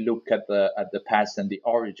we look at the past and the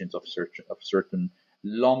origins of certain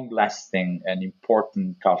long-lasting and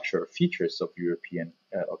important cultural features of European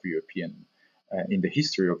in the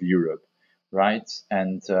history of Europe, right?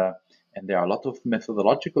 And there are a lot of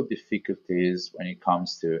methodological difficulties when it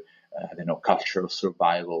comes to cultural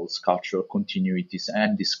survivals, cultural continuities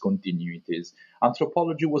and discontinuities.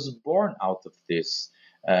 Anthropology was born out of this.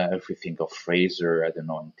 If we think of Fraser,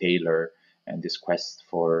 and Taylor, and this quest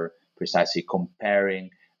for precisely comparing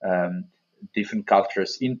different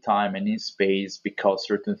cultures in time and in space, because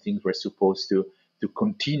certain things were supposed to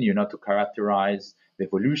continue, not to characterize the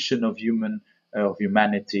evolution of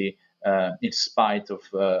humanity in spite of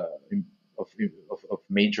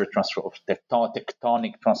major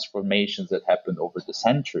tectonic transformations that happened over the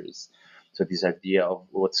centuries. So this idea of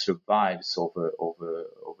what survives over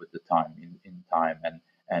the time in time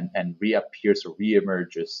and reappears or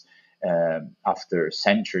reemerges after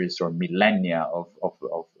centuries or millennia of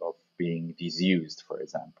being disused, for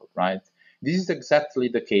example, right? This is exactly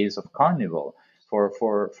the case of Carnival.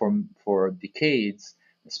 For decades,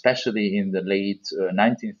 especially in the late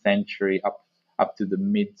 19th century up to the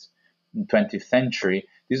mid 20th century,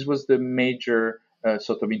 this was the major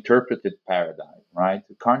sort of interpreted paradigm, right?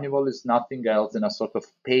 Carnival is nothing else than a sort of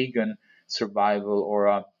pagan survival or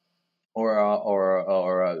a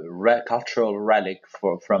cultural relic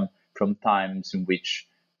from times in which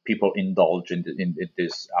people indulge in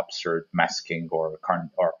this absurd masking or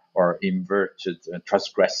inverted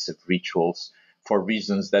transgressive rituals for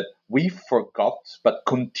reasons that we forgot but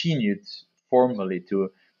continued formally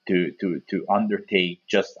to undertake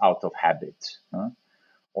just out of habit,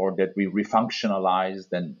 or that we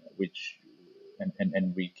refunctionalized and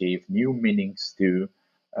we gave new meanings to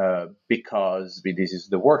because this is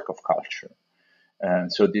the work of culture.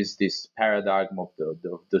 And so this paradigm of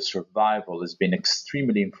the survival has been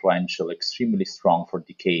extremely influential, extremely strong for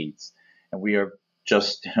decades, and we are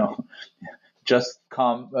just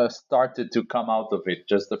started to come out of it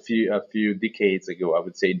just a few decades ago. I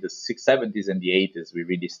would say in the 70s and the 80s, we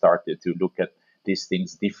really started to look at these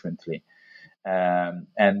things differently.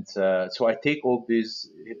 So I take all these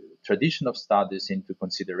tradition of studies into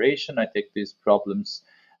consideration. I take these problems,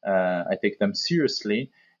 I take them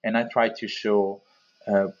seriously, and I try to show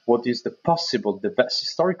what is the possible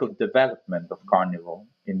historical development of Carnival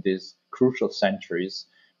in these crucial centuries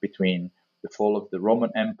between the fall of the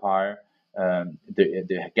Roman Empire,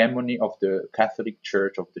 the hegemony of the Catholic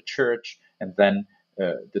Church, and then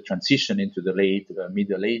the transition into the late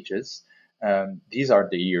Middle Ages. These are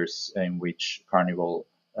the years in which Carnival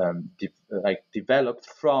developed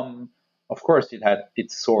from. Of course, it had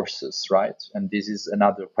its sources, right? And this is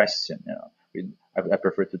another question. I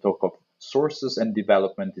prefer to talk of sources and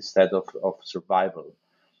development instead of survival.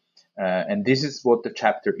 And this is what the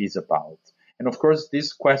chapter is about. And of course,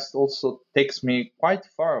 this quest also takes me quite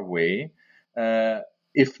far away,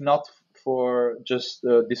 if not for just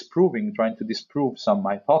trying to disprove some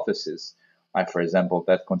hypotheses, like, for example,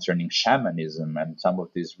 that concerning shamanism and some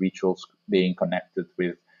of these rituals being connected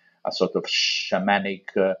with a sort of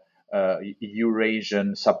shamanic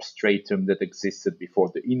Eurasian substratum that existed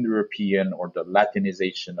before the Indo-European or the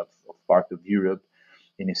Latinization of part of Europe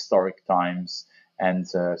in historic times. And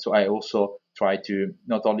so I also try to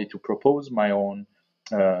not only to propose my own,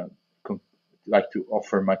 to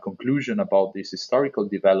offer my conclusion about this historical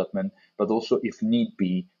development, but also, if need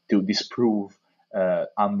be, to disprove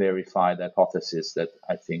unverified hypotheses that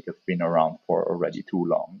I think have been around for already too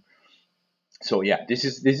long. So yeah, this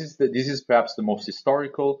is perhaps the most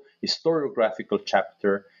historiographical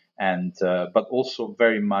chapter, and but also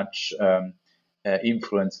very much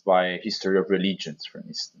influenced by history of religions, for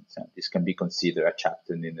instance. And this can be considered a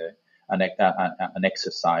chapter in an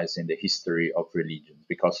exercise in the history of religions,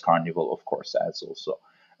 because Carnival, of course, has also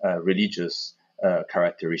religious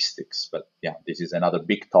characteristics. But yeah, this is another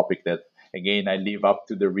big topic that, again, I leave up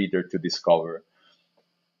to the reader to discover.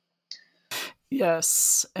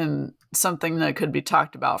 Yes, and something that could be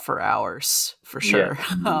talked about for hours, for sure.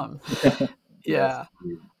 Yeah. Yeah.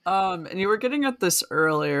 And you were getting at this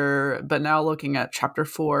earlier, but now looking at chapter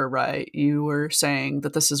 4, right? You were saying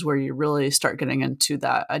that this is where you really start getting into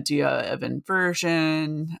that idea of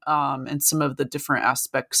inversion, and some of the different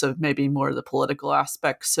aspects of maybe more the political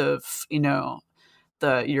aspects of,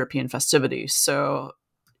 the European festivities. So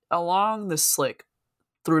along this like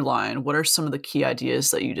through line, what are some of the key ideas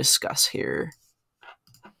that you discuss here?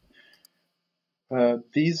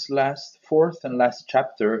 This fourth and last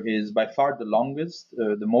chapter is by far the longest,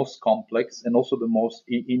 the most complex, and also the most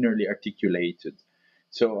innerly articulated.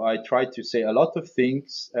 So I try to say a lot of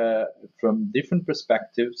things from different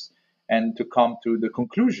perspectives and to come to the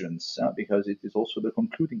conclusions, because it is also the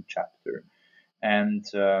concluding chapter. And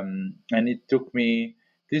it took me.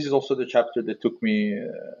 This is also the chapter that took me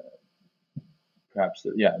perhaps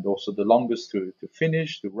also the longest to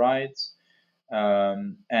finish, to write,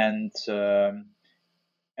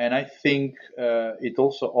 and I think it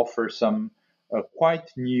also offers some quite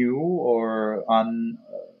new or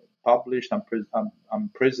unpublished,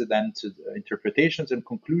 unprecedented interpretations and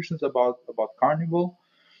conclusions about Carnival,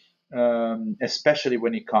 especially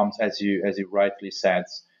when it comes, as you rightly said,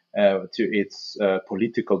 to its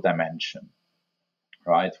political dimension.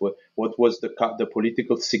 Right? What was the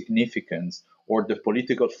political significance or the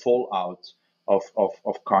political fallout of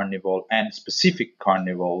Carnival and specific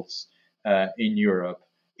carnivals in Europe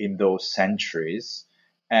in those centuries,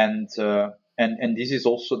 and this is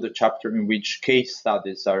also the chapter in which case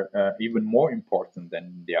studies are even more important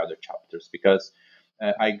than the other chapters, because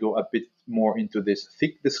I go a bit more into this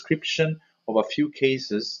thick description of a few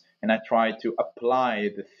cases, and I try to apply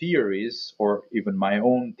the theories or even my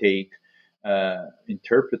own take,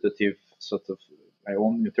 interpretative sort of my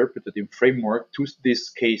own interpretative framework to these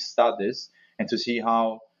case studies, and to see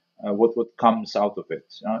how what comes out of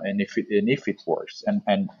it, and if it works.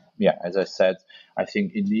 And yeah, as I said, I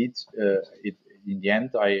think indeed in the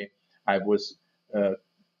end I was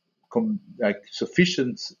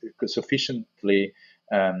sufficiently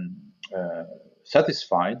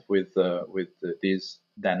satisfied with this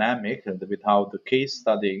dynamic and with how the case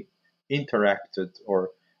study interacted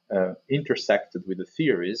or intersected with the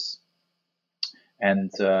theories,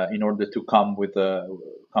 and in order to come up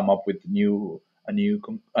with a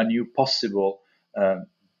new possible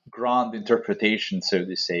grand interpretation, so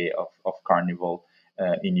to say, of Carnival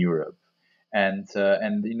in Europe. And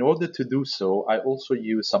in order to do so, I also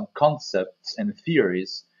use some concepts and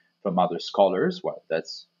theories from other scholars. Well,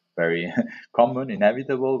 that's very common,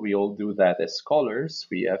 inevitable. We all do that as scholars.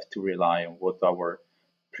 We have to rely on what our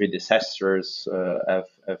predecessors have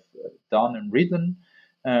done and written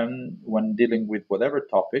when dealing with whatever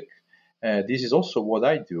topic. This is also what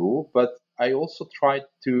I do, but I also try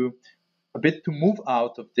to move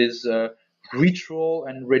out of this ritual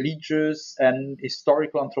and religious and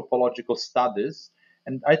historical anthropological studies,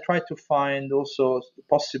 and I try to find also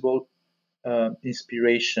possible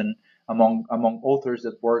inspiration among authors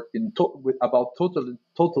that work about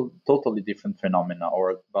totally different phenomena,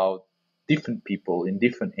 or about different people in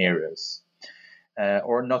different areas,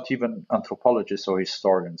 or not even anthropologists or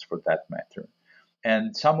historians for that matter.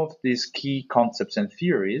 And some of these key concepts and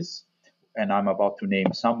theories, and I'm about to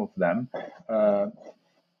name some of them,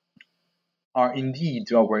 were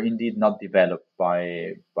indeed not developed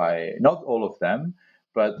by not all of them,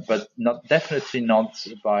 but definitely not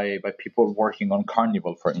by people working on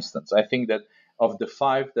Carnival, for instance. I think that of the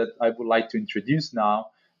 5 that I would like to introduce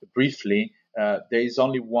now briefly, there is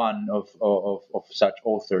only one of such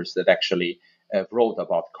authors that actually wrote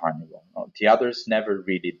about Carnival. The others never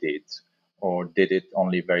really did, or did it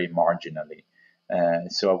only very marginally.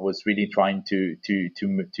 So I was really trying to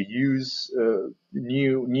use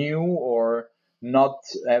new or not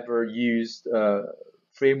ever used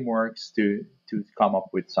frameworks to come up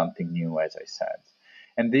with something new, as I said.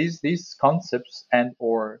 And these concepts and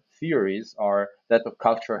or theories are that of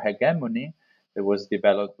cultural hegemony, that was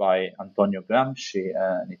developed by Antonio Gramsci,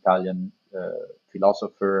 an Italian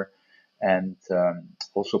philosopher and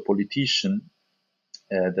also politician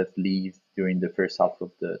that lived during the first half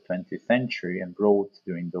of the 20th century and wrote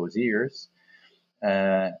during those years.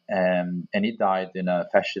 And he died in a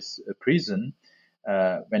fascist prison.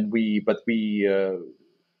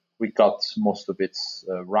 We got most of its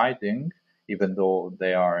writing, even though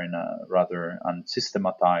they are in a rather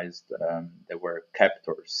unsystematized. They were kept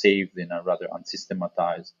or saved in a rather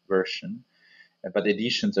unsystematized version. But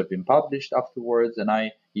editions have been published afterwards, and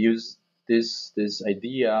I used this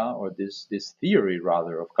idea, or this theory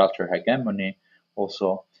rather, of cultural hegemony.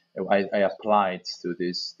 Also, I applied to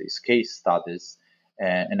these case studies,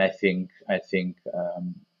 and I think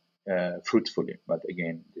fruitfully. But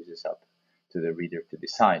again, this is up to the reader to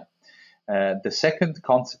decide. The second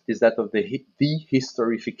concept is that of the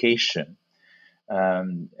dehistorification,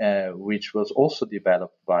 which was also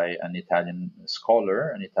developed by an Italian scholar,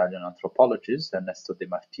 an Italian anthropologist, Ernesto De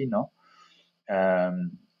Martino.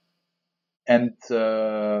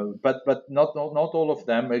 But not all of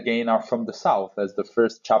them again are from the South, as the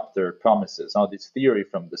first chapter promises. Now, this theory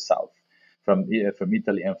from the South, from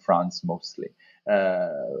Italy and France mostly.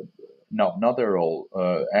 No, not at all.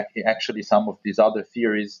 Actually, some of these other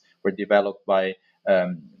theories were developed by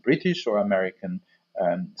British or American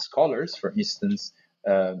scholars. For instance,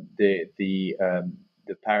 the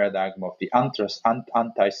paradigm of the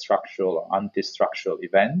anti-structural or anti-structural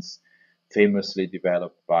events, famously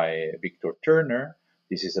developed by Victor Turner.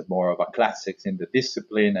 This is more of a classics in the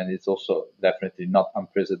discipline, and it's also definitely not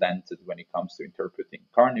unprecedented when it comes to interpreting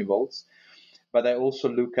carnivals. But I also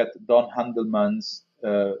look at Don Handelman's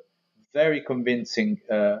very convincing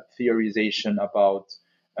theorization about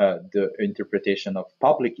the interpretation of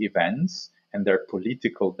public events and their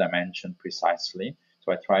political dimension precisely.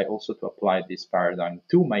 So I try also to apply this paradigm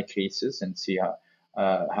to my cases and see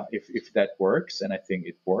if that works. And I think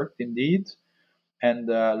it worked indeed. And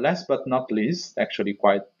last but not least, actually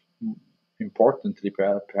quite importantly,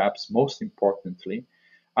 perhaps most importantly,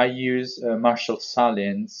 I use Marshall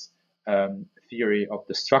Sahlins' theory of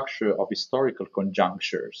the structure of historical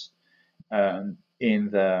conjunctures to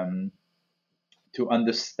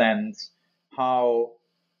understand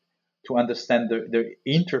the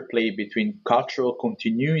interplay between cultural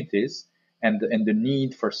continuities and the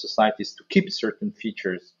need for societies to keep certain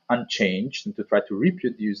features unchanged and to try to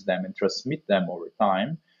reproduce them and transmit them over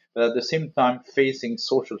time, but at the same time facing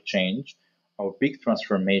social change or big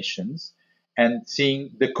transformations and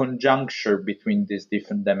seeing the conjuncture between these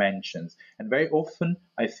different dimensions. And very often,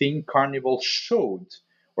 I think carnival showed,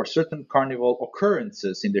 or certain carnival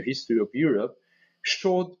occurrences in the history of Europe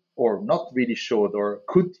showed, or not really showed, or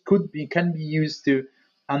can be used to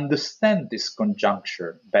understand this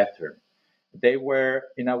conjuncture better. They were,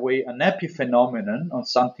 in a way, an epiphenomenon on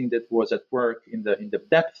something that was at work in the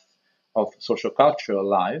depth of social-cultural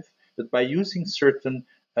life, but by using certain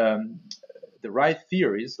the right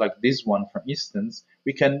theories, like this one, for instance,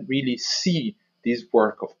 we can really see this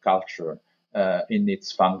work of culture in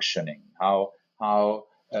its functioning, how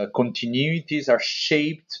continuities are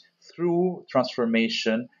shaped through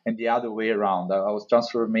transformation and the other way around. How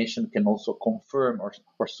transformation can also confirm or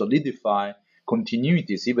solidify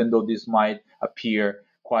continuities, even though this might appear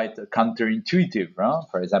quite counterintuitive.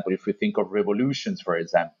 For example, if we think of revolutions, for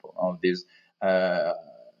example, of this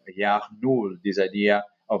Jahr Null, this idea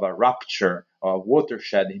of a rupture or a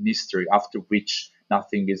watershed in history after which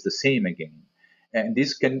nothing is the same again. And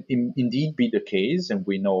this can indeed be the case, and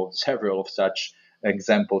we know several of such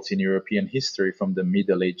examples in European history from the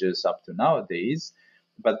Middle Ages up to nowadays.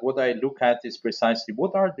 But what I look at is precisely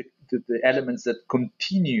what are the elements that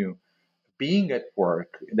continue being at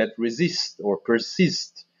work, that resist or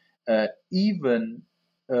persist, even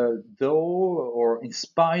though or in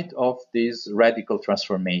spite of these radical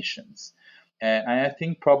transformations. And I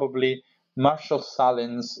think probably Marshall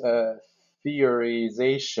Sahlins'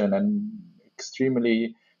 theorization and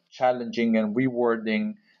extremely challenging and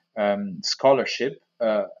rewarding scholarship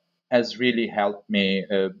has really helped me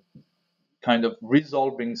kind of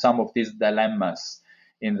resolving some of these dilemmas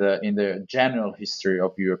in the general history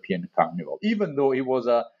of European carnival. Even though he was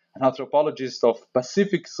an anthropologist of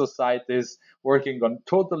Pacific societies working on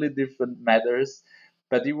totally different matters,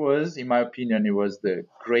 but he was, in my opinion, he was the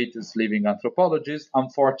greatest living anthropologist,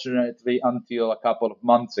 unfortunately, until a couple of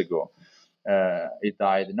months ago. He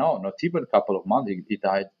died, not even a couple of months, he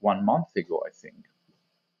died 1 month ago, I think.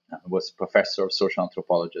 He was professor of social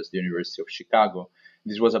anthropology at the University of Chicago.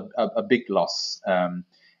 This was a big loss. And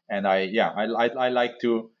I like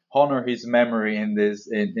to honor his memory in this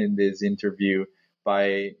interview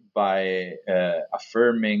by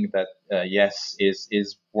affirming that yes,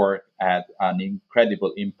 his work had an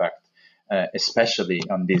incredible impact, especially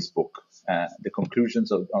on this book. The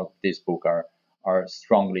conclusions of this book are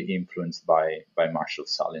strongly influenced by Marshall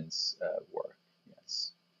Sahlins' work.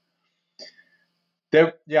 Yes.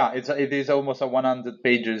 It is almost a 100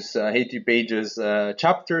 pages, 80 pages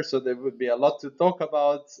chapter, so there would be a lot to talk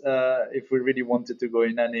about if we really wanted to go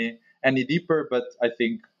in any deeper. But I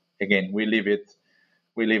think again we leave it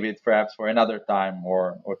perhaps for another time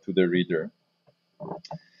or to the reader.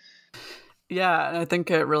 Yeah, and I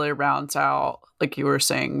think it really rounds out, like you were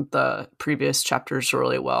saying, the previous chapters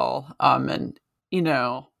really well, and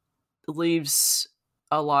leaves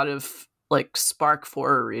a lot of like spark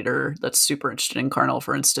for a reader that's super interested in Carnival,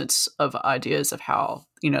 for instance, of ideas of how,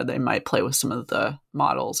 they might play with some of the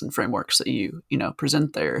models and frameworks that you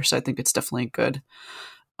present there. So I think it's definitely a good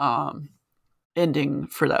ending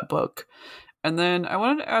for that book. And then I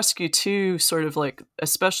wanted to ask you too, sort of like,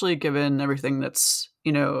 especially given everything that's,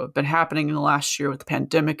 been happening in the last year with the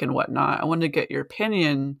pandemic and whatnot, I wanted to get your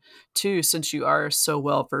opinion too, since you are so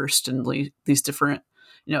well versed in these different,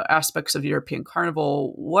 aspects of European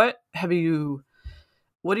Carnival. What do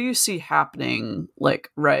you see happening, like,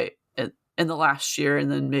 right in the last year, and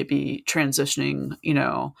then maybe transitioning,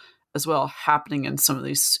 as well, happening in some of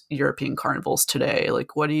these European carnivals today?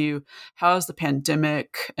 Like, how has the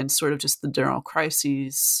pandemic and sort of just the general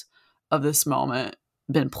crises of this moment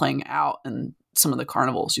been playing out in some of the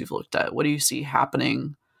carnivals you've looked at? What do you see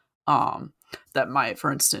happening that might,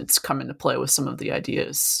 for instance, come into play with some of the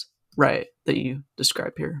ideas, right, that you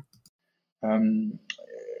describe here?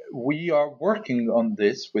 We are working on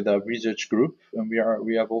this with a research group, and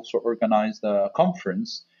we have also organized a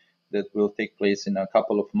conference that will take place in a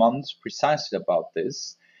couple of months precisely about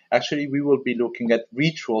this. Actually, we will be looking at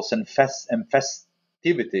rituals and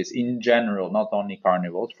festivities in general, not only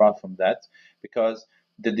carnivals, far from that, because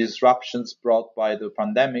the disruptions brought by the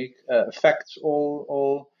pandemic affect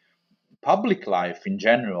all public life in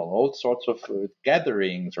general, all sorts of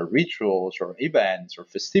gatherings or rituals or events or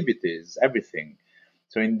festivities, everything.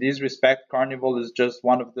 So in this respect, Carnival is just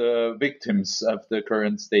one of the victims of the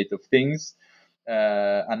current state of things,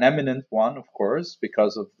 an eminent one, of course,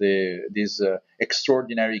 because of this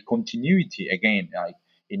extraordinary continuity. Again, like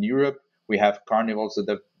in Europe, we have carnivals that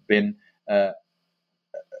have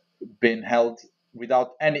been held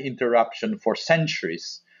without any interruption for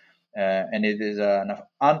centuries, and it is an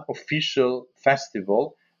unofficial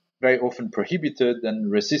festival, very often prohibited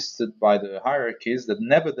and resisted by the hierarchies, that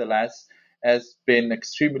nevertheless has been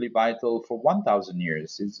extremely vital for 1,000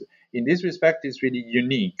 years. In this respect, it's really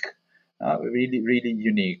unique, really, really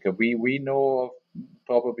unique. We know,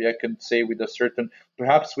 probably I can say with a certain,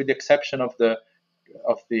 perhaps with the exception of the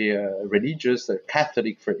religious, the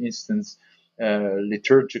Catholic, for instance,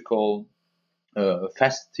 liturgical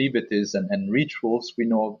festivities and rituals, we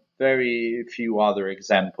know very few other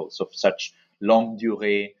examples of such longue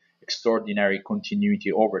durée, extraordinary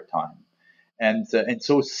continuity over time. And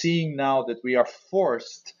so seeing now that we are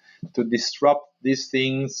forced to disrupt these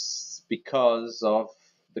things because of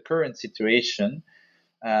the current situation,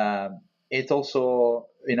 it also,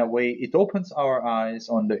 in a way, it opens our eyes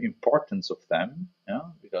on the importance of them,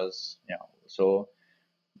 because, so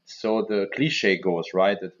the cliche goes,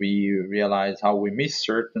 right, that we realize how we miss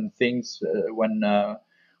certain things when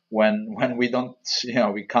we don't,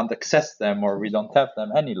 we can't access them, or we don't have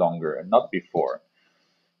them any longer, and not before.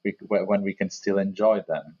 When we can still enjoy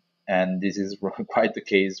them. And this is quite the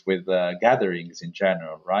case with gatherings in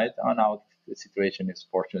general, right? Now the situation is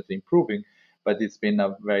fortunately improving, but it's been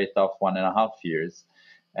a very tough 1.5 years.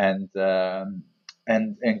 And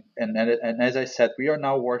as I said, we are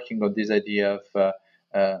now working on this idea of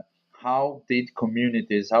how did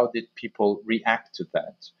people react to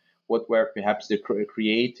that? What were perhaps the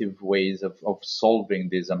creative ways of solving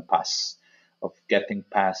this impasse, of getting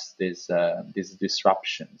past these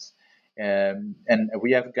disruptions. And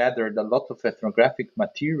we have gathered a lot of ethnographic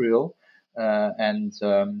material, and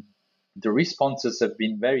the responses have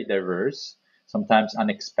been very diverse, sometimes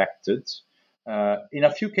unexpected. In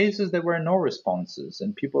a few cases, there were no responses,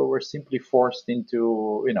 and people were simply forced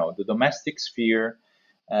into the domestic sphere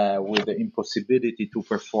with the impossibility to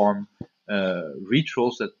perform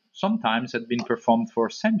rituals that sometimes had been performed for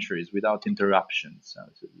centuries without interruptions.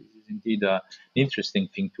 So this is indeed an interesting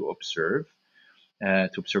thing to observe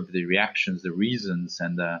the reactions, the reasons,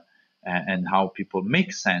 and how people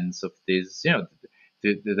make sense of this.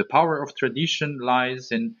 The power of tradition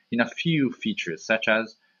lies in a few features, such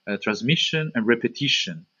as transmission and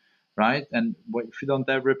repetition, right? And if you don't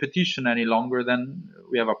have repetition any longer, then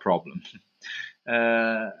we have a problem.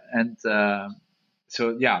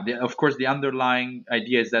 So yeah, of course, the underlying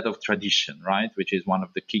idea is that of tradition, right? Which is one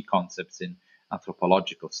of the key concepts in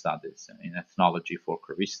anthropological studies, in ethnology,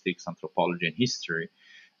 folkloristics, anthropology, and history.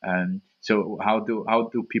 So how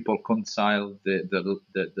do people reconcile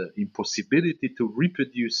the impossibility to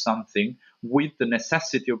reproduce something with the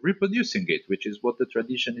necessity of reproducing it, which is what the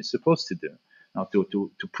tradition is supposed to do? Now,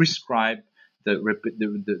 to prescribe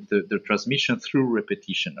the transmission through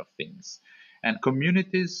repetition of things. And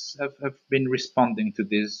communities have been responding to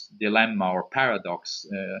this dilemma or paradox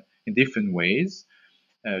in different ways,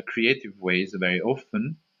 creative ways very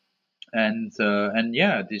often. And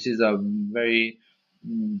yeah, this is a very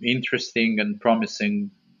interesting and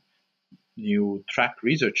promising new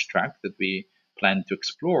research track that we plan to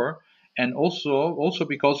explore, and also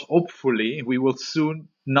because hopefully we will soon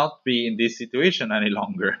not be in this situation any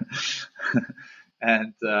longer.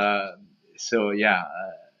 And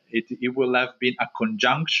it will have been a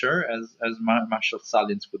conjuncture, as Marshall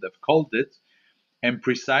Sahlins would have called it, and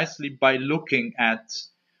precisely by looking at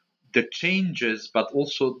the changes, but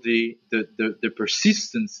also the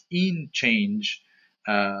persistence in change,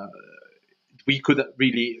 we could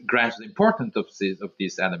really grasp the importance of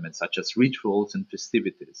these elements, such as rituals and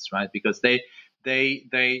festivities, right? Because they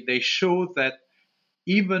show that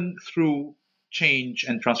even through change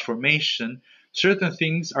and transformation, certain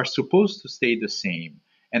things are supposed to stay the same.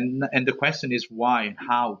 And the question is why and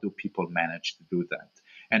how do people manage to do that?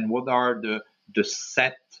 And what are the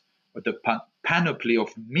set or the panoply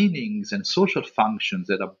of meanings and social functions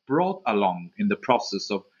that are brought along in the process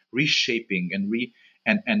of reshaping and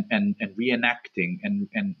reenacting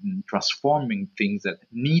and transforming things that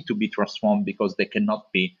need to be transformed because they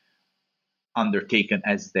cannot be undertaken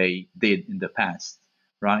as they did in the past,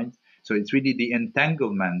 right? So it's really the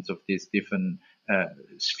entanglement of these different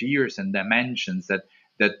spheres and dimensions that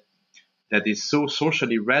is so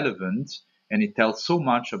socially relevant, and it tells so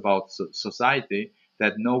much about society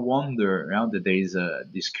that no wonder that there is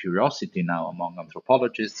this curiosity now among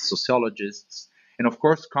anthropologists, sociologists, and of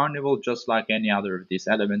course, Carnival, just like any other of these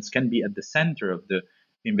elements, can be at the center of the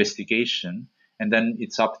investigation, and then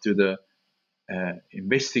it's up to the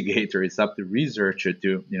investigator, it's up to researcher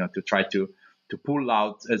to try to pull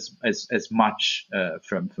out as much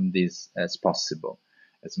from this as possible,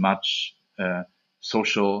 as much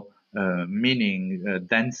social meaning,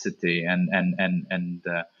 density,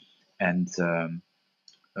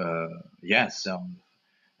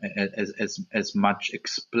 as much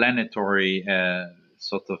explanatory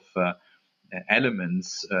sort of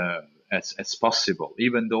elements as possible,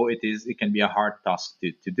 even though it can be a hard task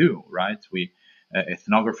to do, right? We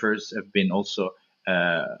ethnographers have been also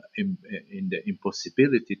in the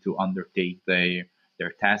impossibility to undertake their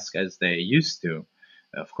task as they used to.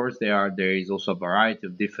 Of course, there is also a variety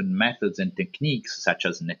of different methods and techniques, such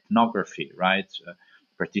as ethnography, right?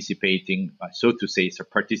 Participating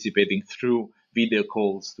through video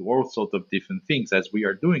calls to all sorts of different things, as we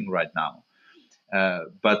are doing right now.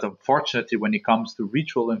 But unfortunately, when it comes to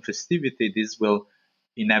ritual and festivity, this will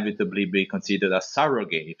inevitably be considered a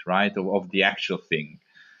surrogate, right, of the actual thing.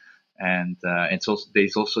 And so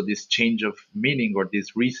there's also this change of meaning, or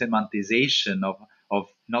this resemantization of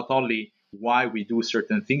not only why we do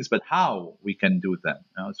certain things, but how we can do them.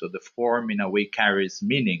 So the form, in a way, carries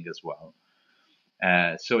meaning as well.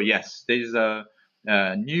 So yes, there's a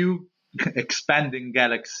new expanding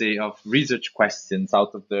galaxy of research questions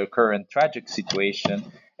out of the current tragic situation.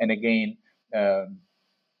 And again,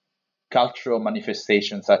 cultural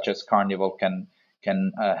manifestations such as Carnival can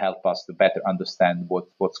help us to better understand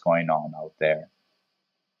what's going on out there.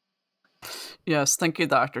 Yes, thank you,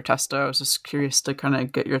 Dr. Testa. I was just curious to kind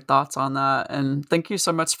of get your thoughts on that. And thank you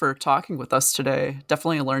so much for talking with us today.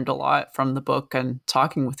 Definitely learned a lot from the book and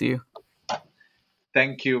talking with you.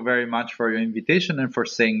 Thank you very much for your invitation and for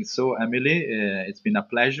saying so, Emily. It's been a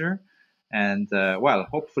pleasure. And,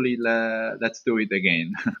 hopefully let's do it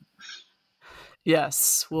again.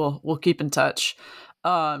 Yes, we'll keep in touch.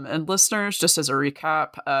 And listeners, just as a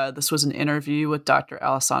recap, this was an interview with Dr.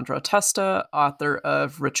 Alessandro Testa, author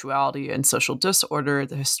of Rituality and Social Disorder,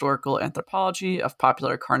 The Historical Anthropology of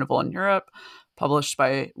Popular Carnival in Europe, published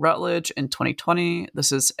by Routledge in 2020.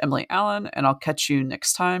 This is Emily Allen, and I'll catch you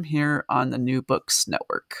next time here on the New Books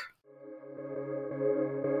Network.